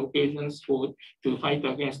so many occasions to fight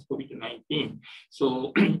against COVID-19.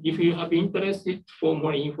 So if you have interested for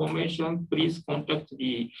more information, please contact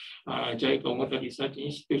the JICA Water Research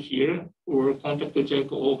Institute here, or contact the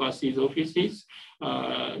JICA overseas offices.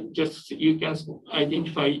 Just you can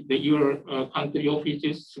identify your country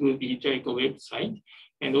offices through the JICA website.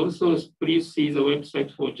 And also, please see the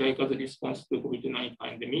website for JICA's response to COVID-19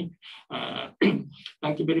 pandemic.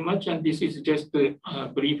 Thank you very much. And this is just a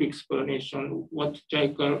brief explanation what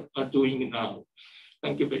JICA are doing now.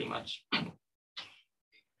 Thank you very much.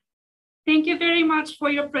 Thank you very much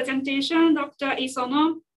for your presentation, Dr.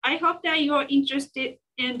 Isono. I hope that you are interested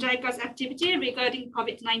in JICA's activity regarding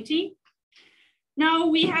COVID-19. Now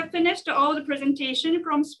we have finished all the presentation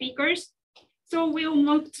from speakers. So we'll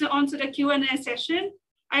move on to the Q&A session.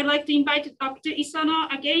 I'd like to invite Dr. Isono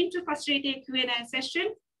again to facilitate Q&A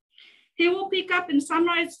session. He will pick up and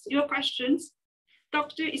summarize your questions.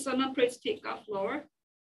 Dr. Isono, please take the floor.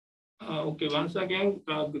 Okay, once again,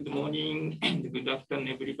 good morning and good afternoon,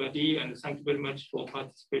 everybody, and thank you very much for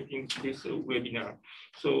participating in this webinar.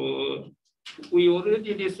 So we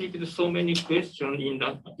already received so many questions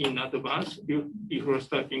in advance before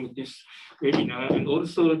starting this webinar, and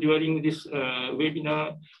also during this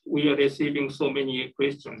webinar, we are receiving so many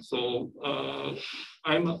questions. So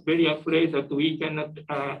I'm very afraid that we cannot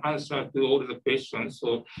answer to all the questions.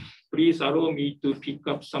 So please allow me to pick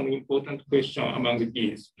up some important questions among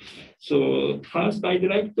these. So first, I'd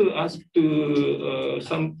like to ask to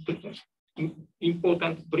some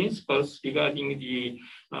important principles regarding the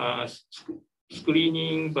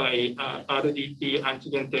screening by RDT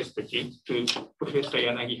antigen test kit to Professor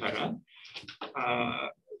Yanagihara.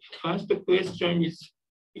 First question is,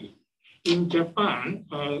 in Japan,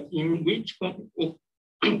 in which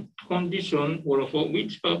condition or for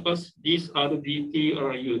which purpose these RDT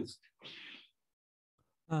are used?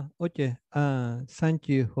 Okay, thank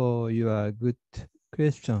you for your good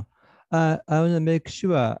question. I want to make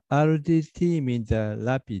sure RDT means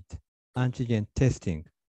rapid antigen testing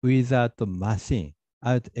without the machine.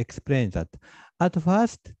 I'll explain that. At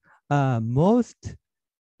first, most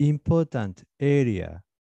important area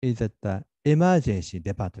is at the emergency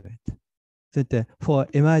department. So for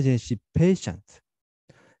emergency patients,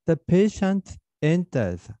 the patient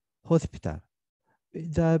enters hospital.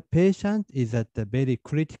 The patient is at the very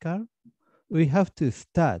critical. We have to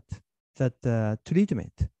start that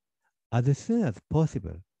treatment as soon as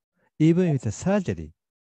possible, even with the surgery.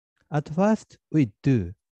 At first, we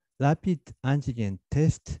do rapid antigen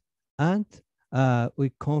test and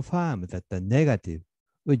we confirm that the negative.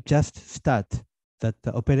 We just start that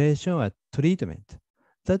the operation or treatment.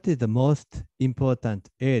 That is the most important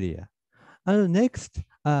area. And next,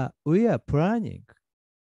 we are planning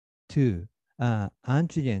to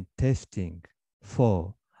antigen testing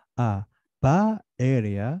for a bar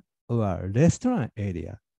area or restaurant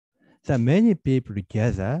area. So many people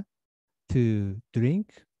gather to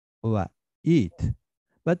drink or eat,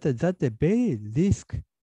 but that's a very risk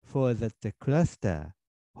for the cluster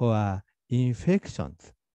or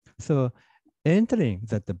infections. So entering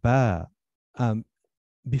that bar,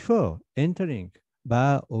 before entering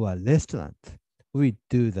bar or restaurant, we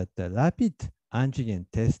do that rapid antigen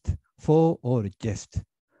test for all guests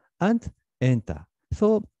and enter.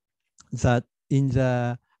 So that in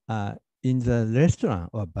the restaurant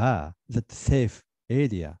or bar, that safe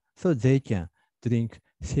area, so they can drink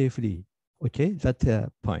safely. Okay, that's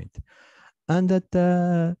a point. And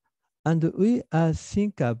that and we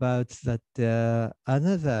think about that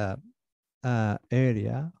another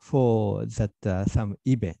area for that some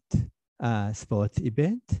event, sports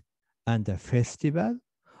event and a festival.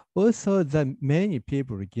 Also, the many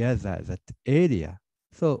people gather that area.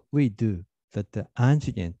 So we do that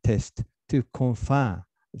antigen test to confirm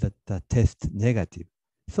that the test negative.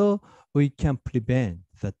 So we can prevent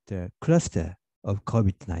that cluster of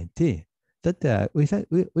COVID-19. That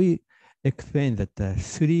we explain that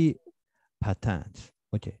three patterns.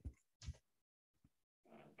 Okay.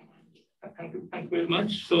 Thank you very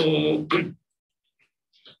much. So,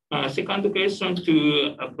 second question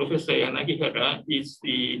to Professor Yanagihara is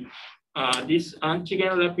this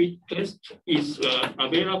antigen rapid test is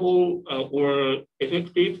available or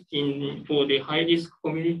effective for the high risk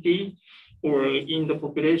community or in the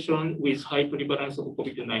population with high prevalence of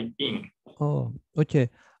COVID-19? Oh, okay.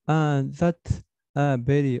 That's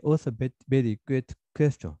very good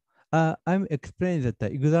question. I'm explaining that the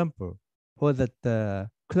example for that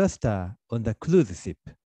cluster on the cruise ship.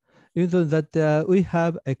 You know that we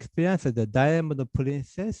have experienced the Diamond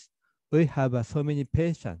Princess. We have so many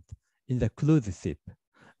patients in the cruise ship.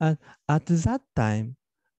 And at that time,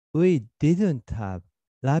 we didn't have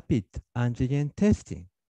rapid antigen testing.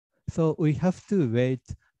 So we have to wait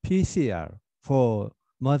PCR for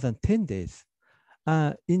more than 10 days.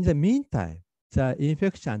 In the meantime, the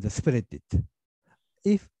infection spread it.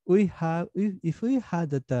 If we had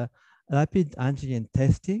the rapid antigen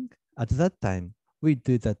testing at that time, we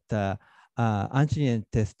do that antigen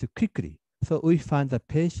test quickly. So we find the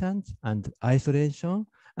patient and isolation,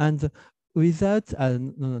 and without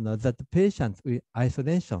that patient with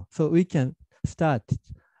isolation, so we can start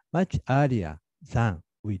much earlier than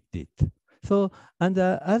we did. So, and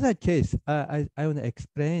the other case, I want to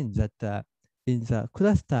explain that in the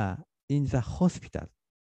cluster in the hospital,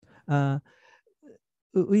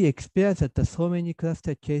 we experience that so many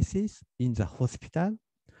cluster cases in the hospital.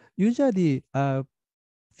 Usually,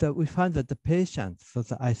 we find that the patients, so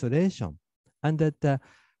the isolation, and that the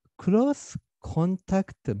close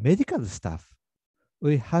contact medical staff,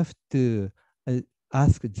 we have to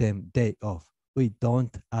ask them day off. We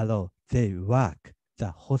don't allow they work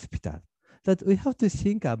the hospital. That we have to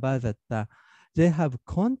think about that they have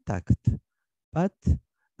contact, but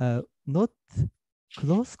not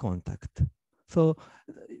close contact. So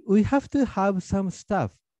we have to have some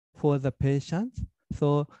staff for the patient.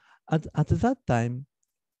 So at that time,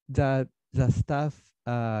 the staff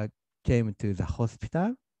came to the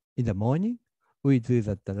hospital in the morning. We do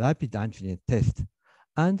the rapid antigen test,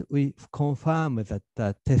 and we confirm that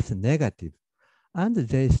the test negative, and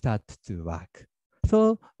they start to work.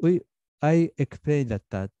 So I explained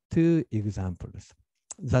that two examples.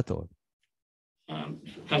 That's all.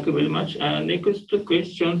 Thank you very much. Next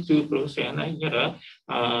question to Professor Yanagihara.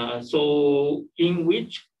 So in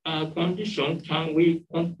which condition can we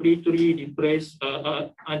completely replace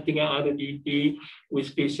antigen-RDT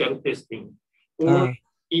with PCR testing? Or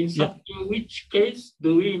in which case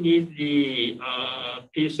do we need the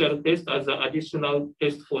PCR test as an additional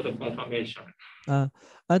test for the confirmation?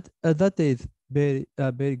 That is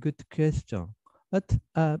very good question. But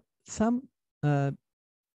some little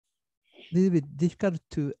bit difficult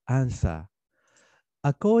to answer.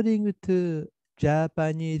 According to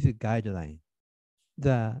Japanese guideline,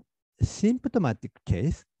 the symptomatic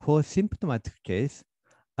case, for symptomatic case,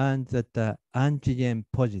 and the antigen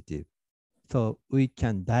positive, so we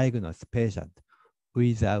can diagnose patient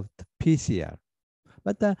without PCR.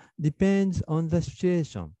 But depends on the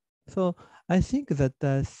situation. So I think that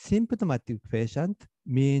the symptomatic patient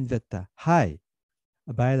means that the high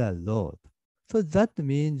viral load. So that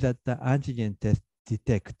means that the antigen test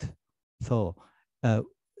detect. So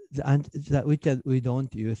we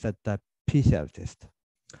don't use the PCR test.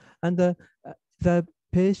 And the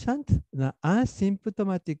patient, the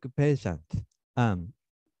asymptomatic patient,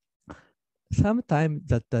 sometimes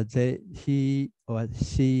that he or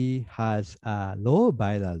she has a low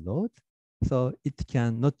viral load, so it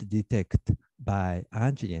cannot detect by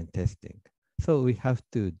antigen testing. So we have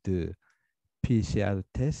to do PCR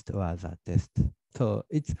test or other test. So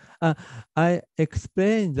it's I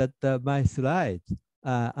explained that my slide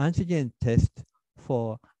antigen test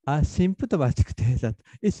for asymptomatic patient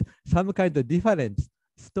is some kind of different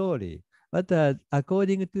story. But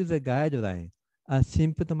according to the guideline,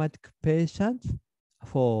 asymptomatic patients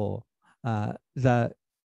for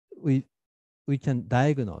we can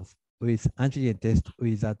diagnose with antigen test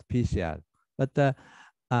without PCR. But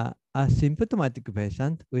asymptomatic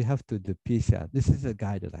patient, we have to do PCR. This is a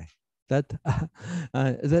guideline. That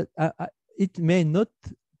it may not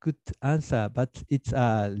good answer, but it's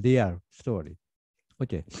a real story.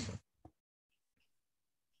 Okay.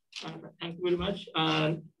 Thank you very much.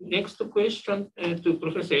 Next question to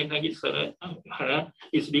Professor Yanagihara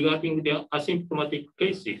is regarding the asymptomatic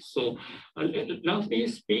cases. So, roughly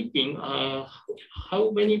speaking,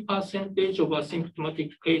 how many percentage of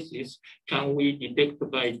asymptomatic cases can we detect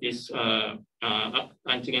by this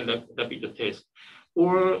antigen rapid test?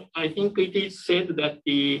 Or I think it is said that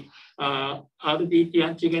the RDT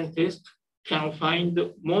antigen test can find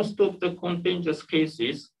most of the contagious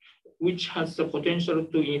cases which has the potential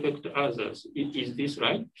to infect others. Is this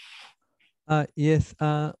right? Yes.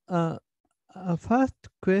 First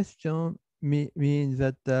question means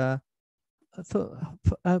that,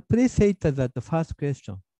 please say that the first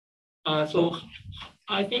question. So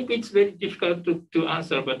I think it's very difficult to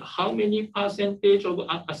answer, but how many percentage of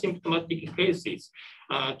asymptomatic cases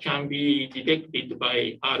can be detected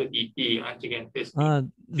by RDT antigen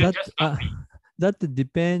testing? That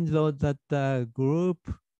depends on that group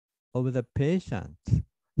of the patient.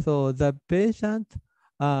 So the patient,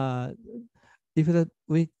 if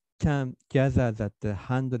we can gather that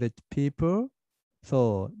 100 people,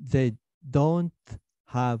 so they don't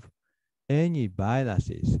have any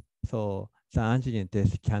viruses, so the antigen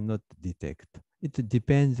test cannot detect. It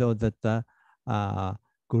depends on that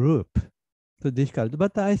group. So difficult,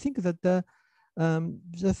 but I think that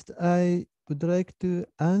just I would like to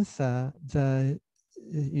answer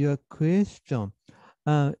your question.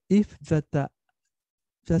 If that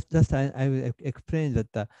just I will explain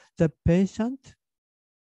that the patient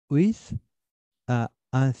with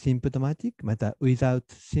asymptomatic, but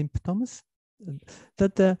without symptoms,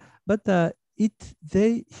 but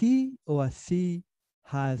he or she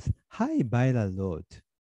has high viral load,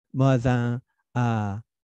 more than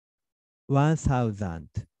 1,000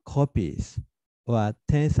 copies or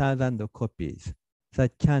 10,000 copies,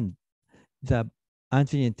 that the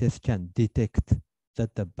antigen test can detect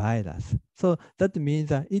the virus. So that means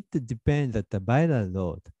that it depends on the viral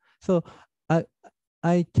load. So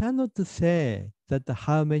I cannot say that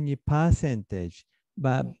how many percentage,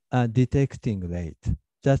 but detecting rate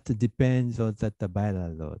just depends on the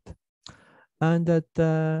viral load. And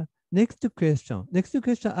that next question.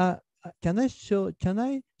 Can I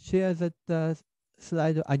share that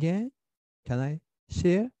slide again? Can I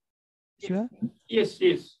share? Sure. Yes.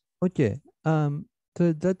 Okay.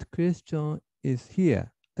 So that question is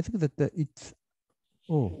here. I think that it's,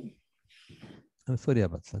 I'm sorry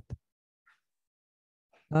about that.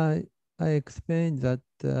 I explained that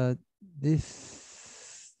this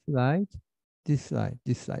slide.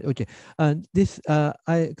 Okay. And this, I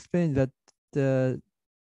explained that,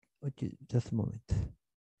 okay, just a moment.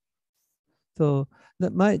 So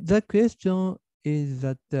the question is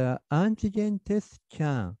that the antigen test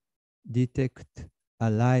can detect a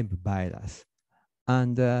live virus,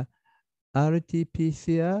 and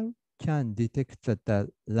RT-PCR can detect the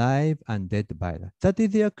live and dead virus. That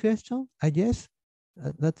is your question, I guess.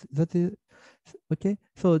 That is okay.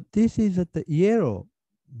 So this is that the yellow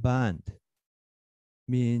band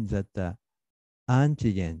means that the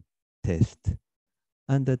antigen test,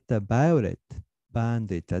 and that the violet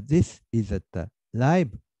band is that this is that the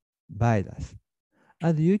live virus.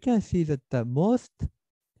 as you can see that the most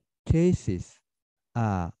cases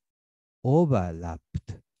are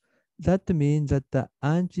overlapped. That means that the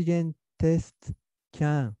antigen test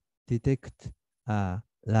can detect a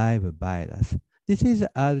live virus. This is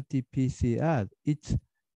RT-PCR. It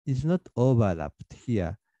is not overlapped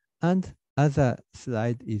here. And other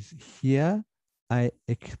slide is here. I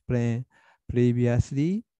explained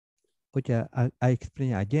previously. Okay, I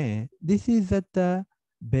explain again. This is the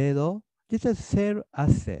Vero. This is cell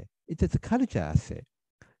assay. It is a culture assay.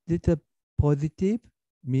 This is positive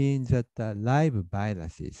means that the live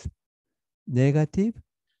viruses. Negative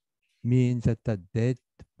means that the dead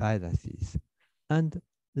viruses. And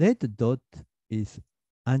red dot is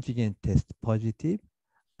antigen test positive,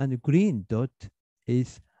 and green dot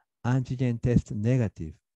is antigen test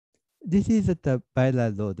negative. This is the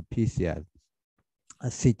viral load PCR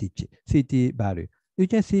CT value. You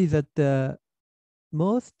can see that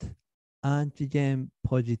most antigen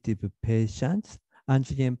positive patients,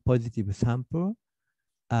 antigen positive sample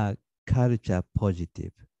are culture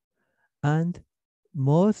positive. And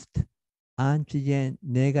most antigen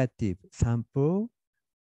negative sample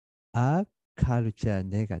are culture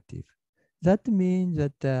negative. That means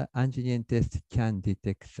that the antigen test can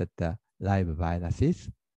detect the live viruses.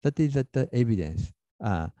 That is the evidence.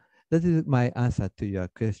 That is my answer to your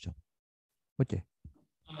question. Okay.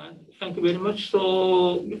 Thank you very much.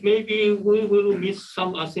 So maybe we will miss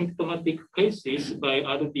some asymptomatic cases by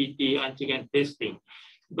RDT antigen testing,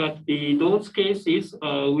 but those cases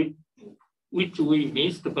which we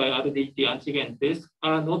missed by RDT antigen test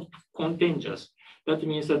are not contagious. That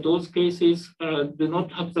means that those cases do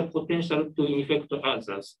not have the potential to infect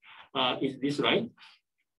others. Is this right?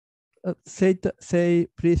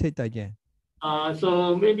 Please say it again.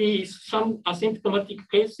 So maybe some asymptomatic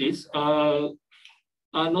cases are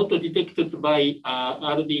not detected by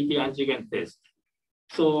RDT antigen test.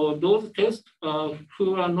 So those tests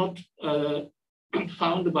who are not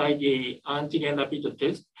found by the antigen rapid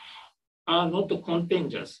test are not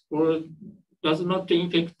contagious or does not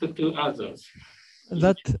infect to others.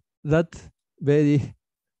 That's very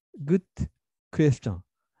good question.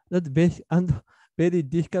 That's very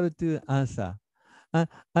difficult to answer.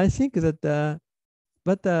 I think that,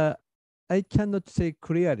 but I cannot say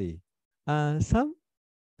clearly. Some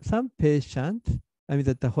patients, I mean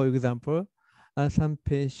that, for example, some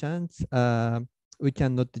patients we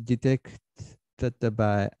cannot detect that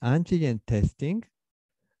by antigen testing,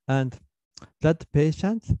 and that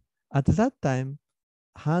patient at that time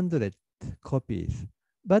 100 copies,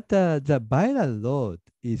 but the viral load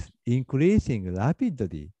is increasing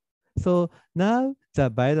rapidly. So now the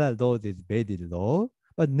viral load is very low,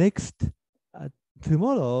 but next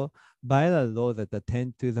tomorrow viral load at the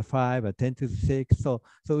 10 to the 5 or 10 to the 6. So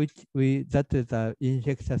that is an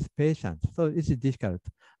infectious patient. So it's difficult.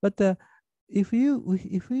 But if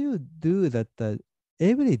you do that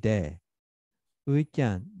every day, we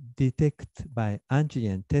can detect by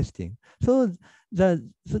antigen testing. So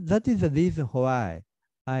that is the reason why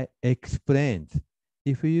I explained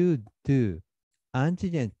if you do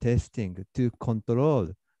antigen testing to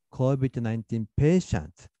control COVID-19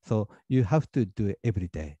 patients, so you have to do it every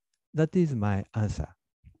day. That is my answer.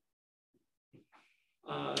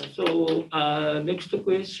 Next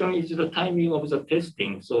question is the timing of the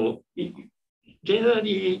testing. So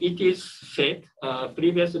generally, it is said,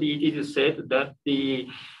 previously it is said that the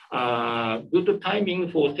good timing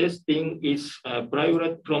for testing is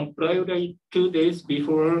from priority 2 days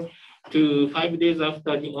before to 5 days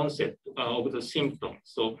after the onset of the symptoms.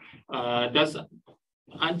 So does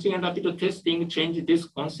antigen rapid testing change this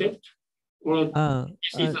concept? Or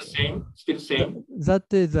this is the same, still same?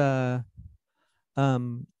 That is a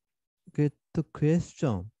good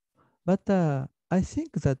question. But I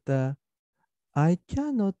think that I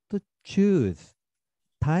cannot choose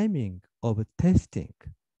timing of testing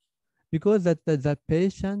because that the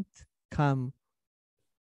patient come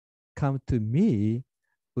to me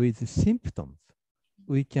with symptoms.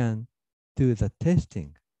 We can do the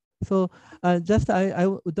testing. So just I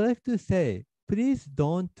would like to say, please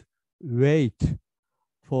don't wait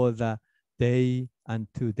for the day and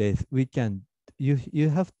 2 days. We can, you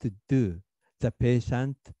have to do, the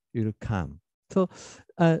patient will come. So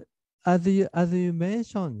as you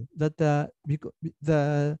mentioned that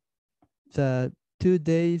the 2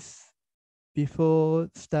 days before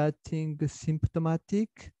starting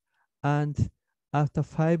symptomatic and after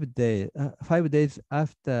 5 days, 5 days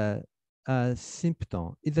after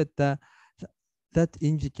symptom, is that that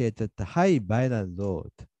indicates that the high viral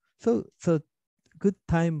load. So good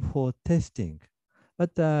time for testing,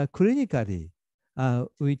 but clinically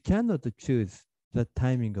we cannot choose the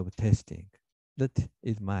timing of testing. That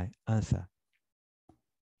is my answer.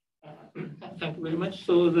 Thank you very much.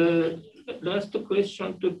 So the last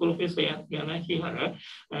question to Professor Yanagihara,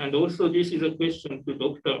 and also this is a question to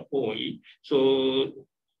Dr. Oi. So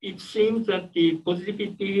it seems that the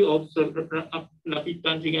positivity of the rapid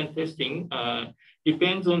antigen testing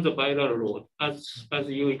depends on the viral load, as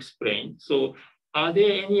you explained. So are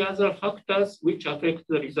there any other factors which affect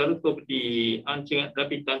the result of the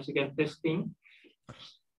rapid antigen testing?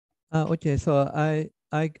 Okay, so I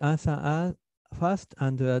answer first,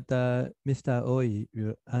 and Mr. Oi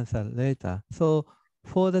will answer later. So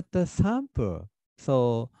for the sample,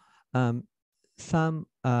 so some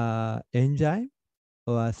enzyme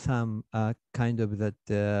or some kind of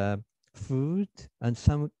that food, and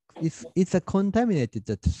some it's a contaminated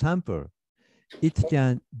that sample. It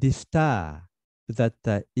can disturb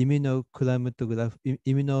that immuno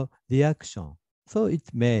reaction. So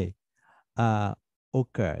it may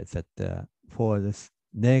occur that for this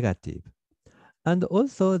negative. And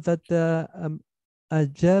also that a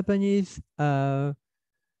Japanese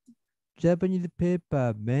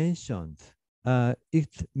paper mentioned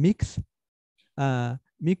it mix very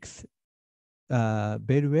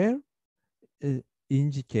well,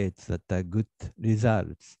 indicates that good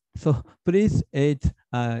results. So please add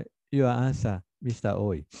your answer, Mr.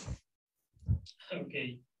 Oi.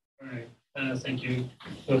 Okay, all right. Thank you,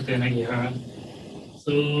 Dr. Yanagihara.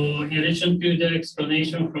 So in addition to the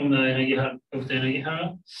explanation from Dr.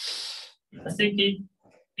 Yanagihara, I think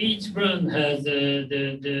each brand has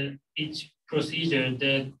each procedure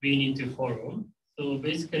that we need to follow. So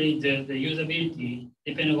basically the usability,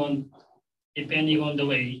 depending on the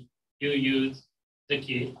way you use the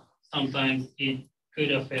kit, sometimes it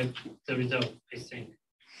could affect the result, I think.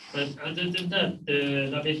 But other than that, the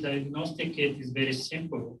rapid diagnostic kit is very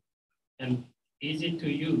simple and easy to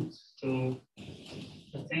use. So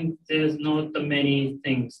I think there's not many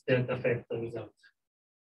things that affect the result,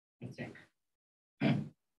 I think.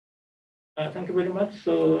 Thank you very much.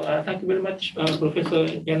 So thank you very much, Professor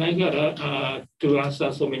Yanagihara, to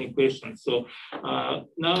answer so many questions. So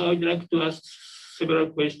now I'd like to ask several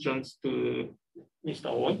questions to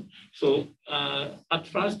Mr. Oi. So at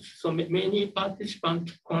first, so many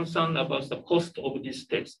participants concerned about the cost of this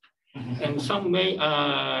test. And some may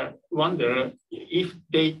wonder if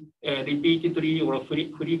they repeatedly or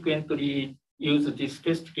frequently use this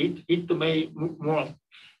test kit, it may be more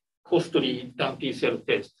costly than PCR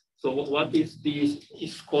test. So what is the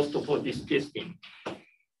cost for this testing?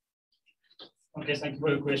 Okay, thank you for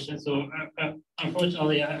your question. So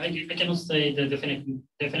unfortunately, I cannot say the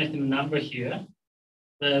definitive number here,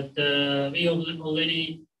 but we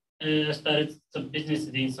already started some business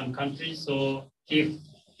in some countries. So if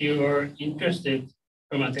you are interested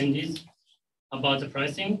from attendees about the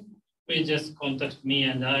pricing, please just contact me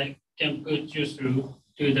and I can put you through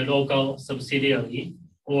to the local subsidiary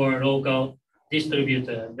or local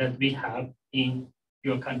distributor that we have in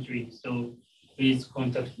your country. So please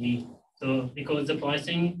contact me. So because the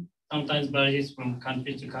pricing sometimes varies from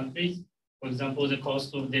country to country. For example, the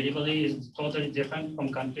cost of delivery is totally different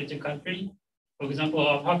from country to country. For example,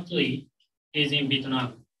 our factory is in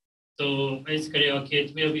Vietnam. So basically our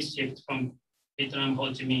kit will be shipped from Vietnam, Ho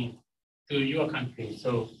Chi Minh to your country.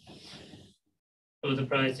 So the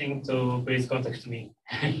pricing, so please contact me.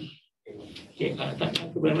 Okay,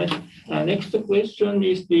 thank you very much. Next question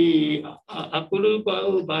is the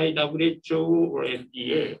approval by WHO or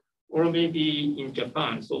FDA, or maybe in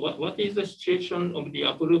Japan. So what is the situation of the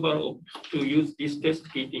approval to use this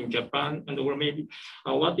test kit in Japan, and or maybe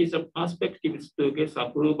what is the perspectives to get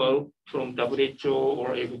approval from WHO or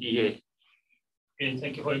FDA? Okay,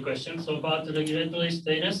 thank you for your question. So about the regulatory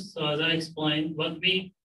status, so as I explained, what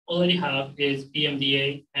we already have is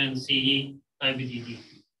PMDA and CE IVDD.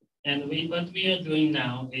 And what we are doing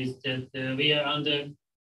now is that we are under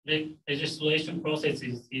the registration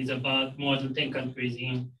processes is about more than 10 countries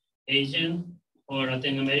in Asian or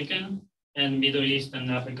Latin American and Middle East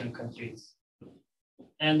and African countries.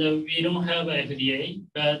 And we don't have FDA,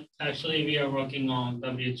 but actually we are working on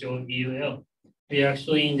WHO EUL. We are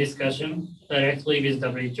actually in discussion directly with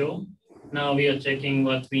WHO. Now we are checking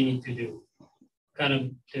what we need to do, kind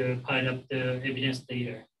of to pile up the evidence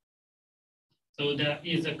data. So that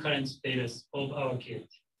is the current status of our kit.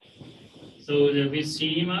 So with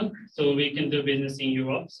CE mark, so we can do business in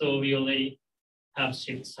Europe. So we already have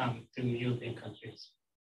shipped some to European countries.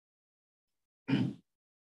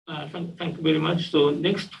 Thank you very much. So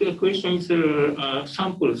next question is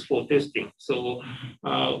samples for testing. So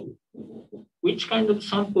which kind of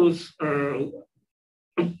samples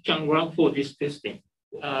can work for this testing?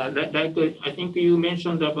 Like I think you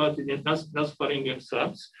mentioned about the nasopharyngeal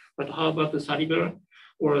swabs, But how about the saliva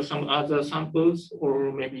or some other samples,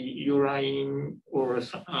 or maybe urine, or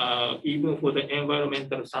even for the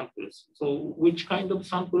environmental samples? So which kind of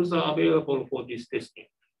samples are available for this testing?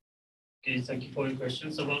 Okay, thank you for your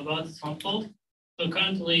questions about the sample. So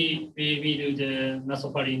currently, we do the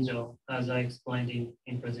nasopharyngeal, as I explained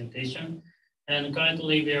in presentation. And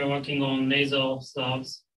currently, we are working on nasal swabs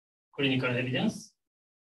clinical evidence.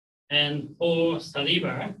 And for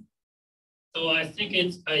saliva, so I think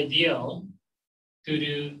it's ideal to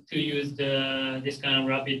use this kind of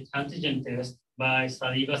rapid antigen test by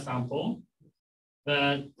saliva sample.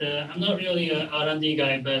 But I'm not really an R&D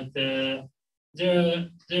guy, but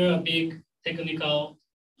there are big technical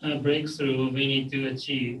breakthrough we need to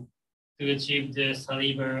achieve the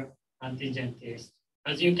saliva antigen test.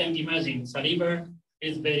 As you can imagine, saliva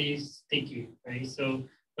is very sticky, right? So,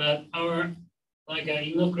 but our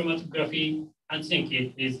immunochromatography antigen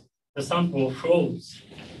kit is the sample floats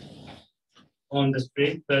on the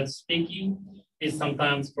strip, but sticky is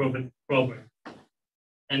sometimes problem.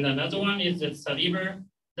 And another one is that saliva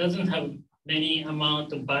doesn't have many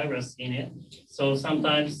amount of virus in it, so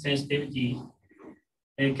sometimes sensitivity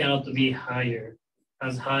it cannot be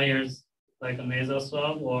as high as like a nasal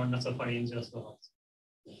swab or nasopharyngeal swab.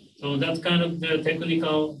 So that's kind of the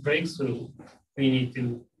technical breakthrough we need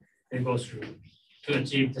to go through to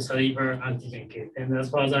achieve the saliva antigen kit. And as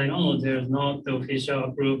far as I know, there's not the official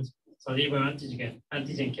approved saliva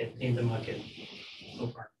antigen kit in the market so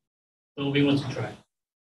far. So we want to try.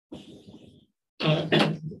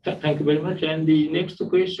 Thank you very much. And the next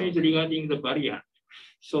question is regarding the variant.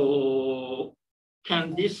 So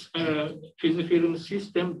can this FUJIFILM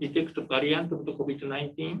system detect the variant of the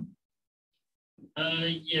COVID-19?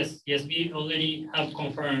 Yes, we already have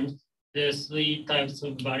confirmed the 3 types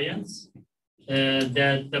of variants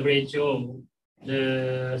that WHO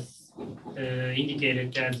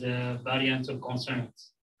indicated as variants of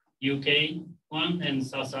concerns. UK one and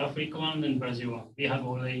South Africa one and Brazil one. We have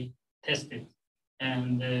already tested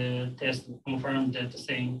and test confirmed that the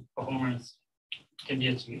same performance can be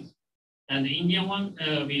achieved. And the Indian one,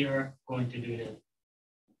 we are going to do that.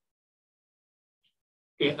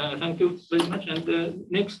 Okay, thank you very much. And the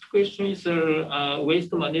next question is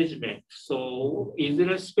waste management. So is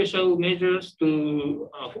there special measures to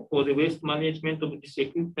for the waste management of this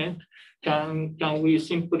equipment? Can we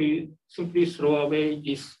simply throw away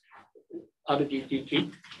this RDT kit?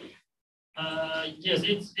 Yes,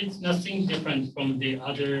 it's nothing different from the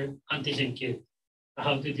other antigen kit.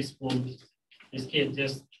 How to dispose this kit,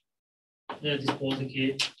 just dispose the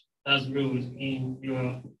kit as ruled in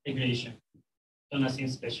your regulation. So nothing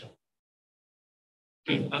special.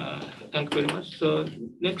 Okay, thank you very much. So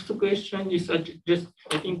next question is just,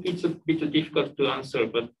 I think it's a bit difficult to answer,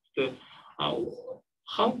 but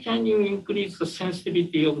how can you increase the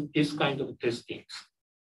sensitivity of this kind of testing?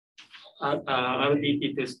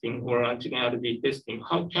 RDT testing or antigen-RDT testing,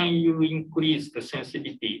 how can you increase the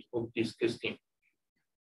sensitivity of this testing?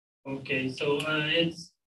 Okay, so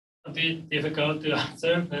it's a bit difficult to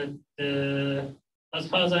answer, but as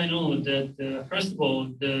far as I know, that first of all,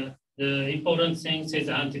 the important thing is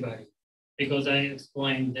antibody, because I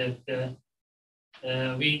explained that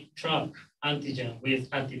we trap antigen with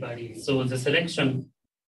antibody. So the selection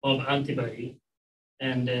of antibody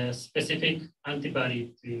and specific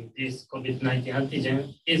antibody to this COVID-19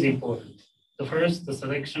 antigen is important. So first, the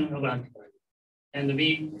selection of antibody. And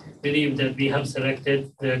we believe that we have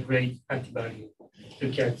selected the great antibody to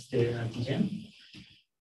catch the antigen.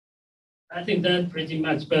 I think that pretty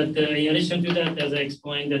much, but in addition to that, as I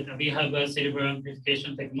explained, that we have a cerebral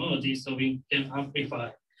amplification technology, so we can amplify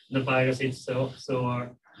the virus itself, so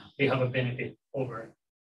we have a benefit over,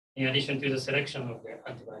 in addition to the selection of the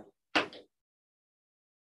antibody.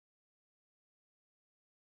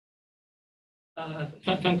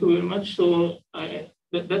 Thank you very much. So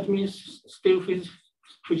that means still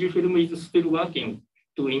FUJIFILM is still working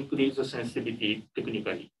to increase the sensitivity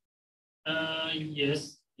technically.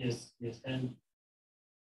 Yes. And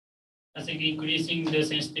I think increasing the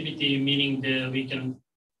sensitivity, meaning that we can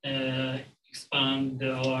expand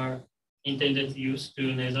our intended use to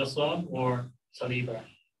nasal swab or saliva.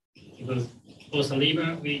 Because for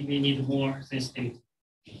saliva, we need more sensitivity.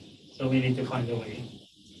 So we need to find a way.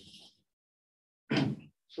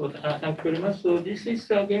 So thank you very much. So this is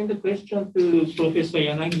again the question to Professor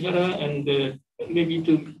Yanagihara and maybe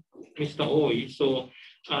to Mr. Oi. So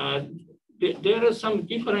there are some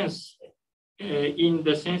difference in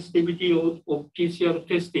the sensitivity of PCR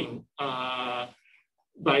testing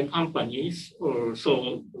by companies. Or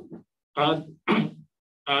so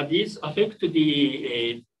these affect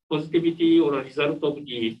the positivity or result of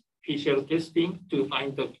the PCR testing to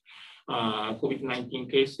find the COVID-19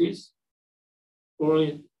 cases, or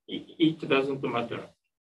it doesn't matter?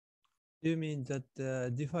 You mean that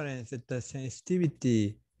the difference in the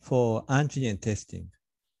sensitivity for antigen testing?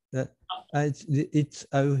 That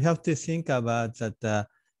we have to think about that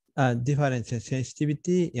difference in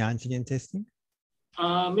sensitivity in antigen testing.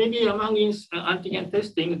 Maybe among antigen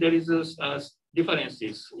testing, there is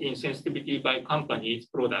differences in sensitivity by company's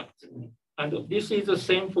product, and this is the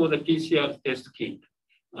same for the PCR test kit.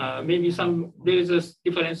 Maybe there is a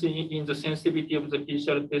difference in the sensitivity of the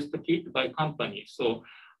PCR test kit by company. So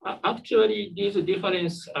actually, these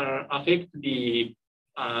differences affect the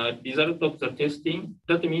result of the testing.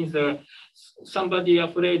 That means somebody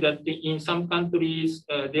afraid that in some countries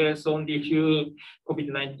there's only few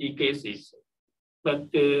COVID-19 cases, but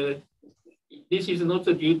this is not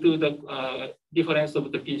due to the difference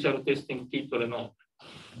of the PCR testing kit or not.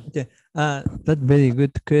 Okay, that's very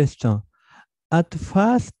good question. At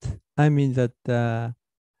first, I mean that the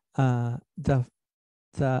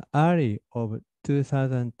early of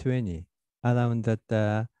 2020, around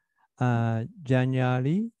that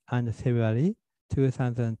January and February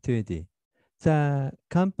 2020, the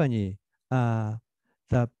company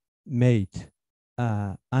that made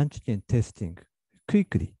antigen testing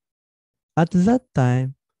quickly. At that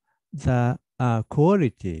time, the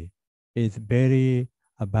quality is very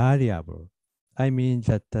variable. I mean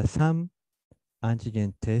that some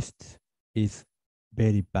antigen test is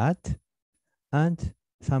very bad, and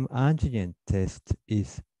some antigen test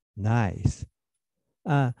is nice.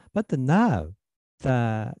 But now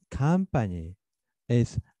the company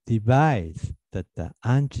is divides the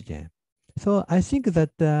antigen. So I think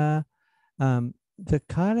that the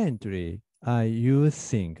currently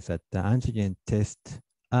using that the antigen test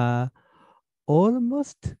are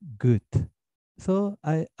almost good. So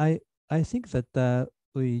I think that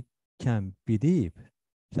we can believe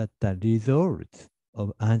that the results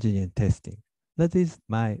of antigen testing. That is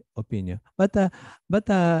my opinion. But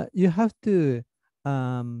you have to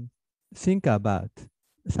think about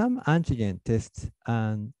some antigen tests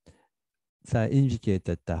and indicate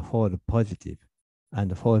that the false positive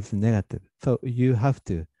and false negative. So you have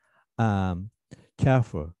to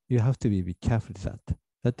careful. You have to be careful that.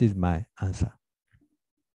 That is my answer.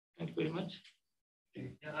 Thank you very much.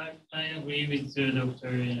 Yeah, I agree with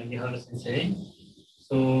Dr. Yanagihara Sensei.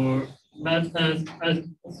 So, but as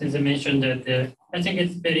Sensei mentioned that I think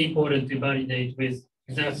it's very important to validate with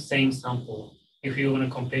the same sample if you want to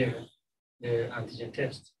compare the antigen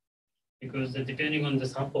test, because depending on the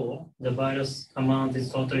sample, the virus amount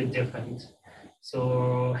is totally different.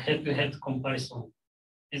 So head-to-head comparison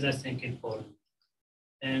is, I think, important.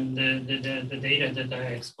 And the data that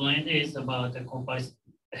I explained is about the comparison,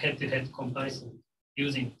 head-to-head comparison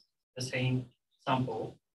using the same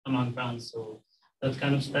sample among brands. So that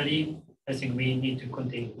kind of study, I think we need to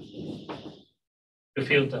continue to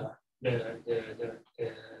filter the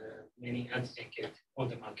many antigen kits on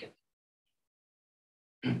the market.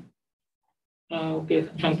 Okay,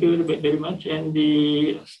 thank you very much. And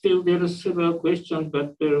still there are several questions,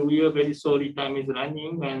 but we are very sorry time is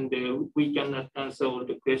running and we cannot answer all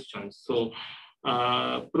the questions. So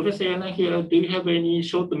Professor Yanagihara, do you have any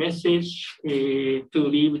short message to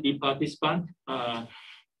leave the participant?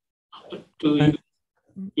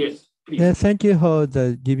 Yes, please. Yeah, thank you for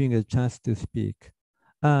giving a chance to speak.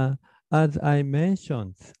 As I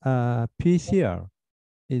mentioned, PCR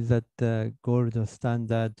is the gold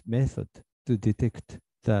standard method to detect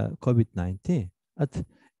the COVID-19.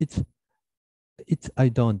 I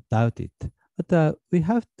don't doubt it. But we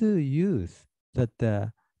have to use that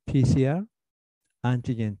PCR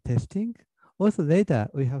antigen testing. Also later,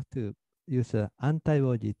 we have to use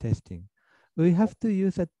antibody testing. We have to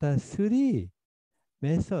use the three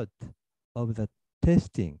methods of the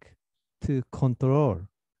testing to control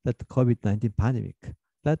that COVID-19 pandemic.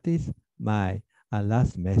 That is my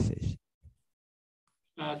last message.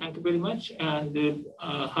 Thank you very much. And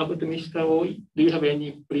how about Mr. Oi? Do you have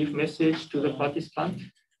any brief message to the participant?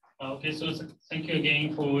 Okay, so thank you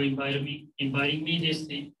again for inviting me this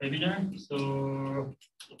webinar. So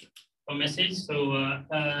a message. So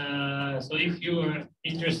so if you are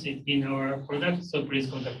interested in our product, so please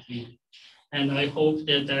contact me. And I hope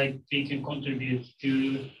that we can contribute to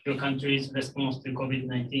your country's response to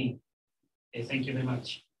COVID-19. Okay, thank you very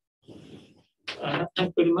much.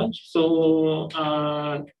 Thank you very much. So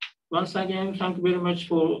once again, thank you very much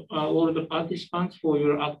for all the participants for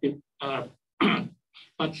your active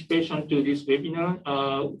participation to this webinar.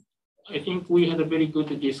 I think we had a very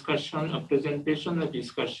good discussion, a presentation, a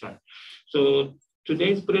discussion. So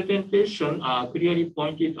today's presentation clearly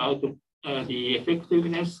pointed out the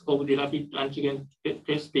effectiveness of the rapid antigen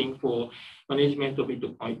testing for management of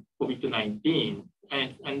COVID-19.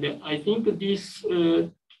 And I think this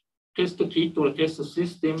test kit or test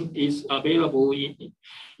system is available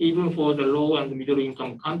even for the low and middle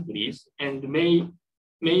income countries, and may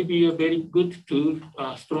be a very good tool,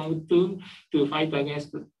 strong tool to fight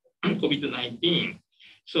against COVID-19.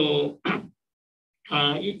 So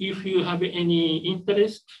if you have any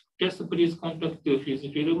interest, just please contact the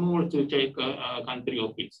FUJIFILM or to JICA country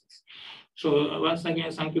offices. So once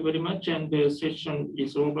again, thank you very much. And the session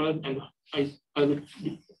is over, and I will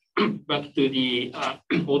back to the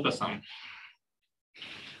Ota-san.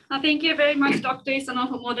 Thank you very much, Dr. Isono,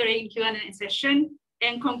 for moderating Q&A session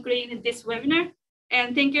and concluding this webinar.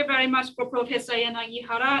 And thank you very much for Professor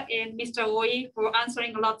Yanagihara and Mr. Oi for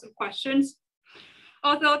answering lots of questions.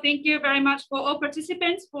 Also, thank you very much for all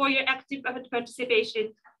participants for your active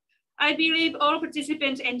participation. I believe all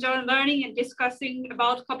participants enjoy learning and discussing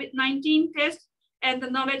about COVID-19 test, and the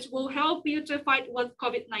knowledge will help you to fight with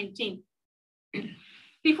COVID-19.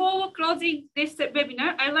 Before closing this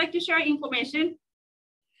webinar, I'd like to share information.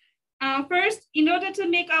 First, in order to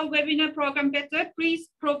make our webinar program better, please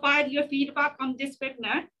provide your feedback on this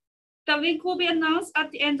webinar. The link will be announced at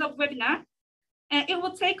the end of the webinar, and it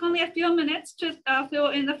will take only a few minutes to fill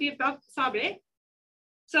in the feedback survey.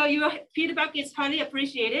 So your feedback is highly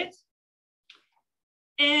appreciated.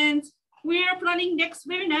 And we are planning next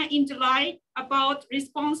webinar in July about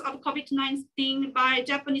response of COVID-19 by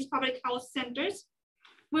Japanese public health centers.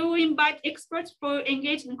 We will invite experts for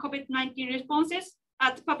engage in COVID-19 responses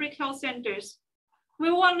at public health centers.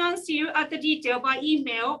 We will announce you at the detail by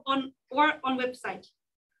email or on website.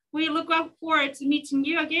 We look forward to meeting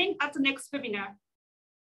you again at the next webinar.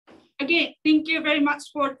 Again, thank you very much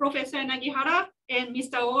for Professor Yanagihara and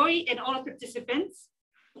Mr. Oi and all participants.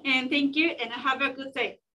 And thank you and have a good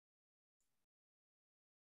day.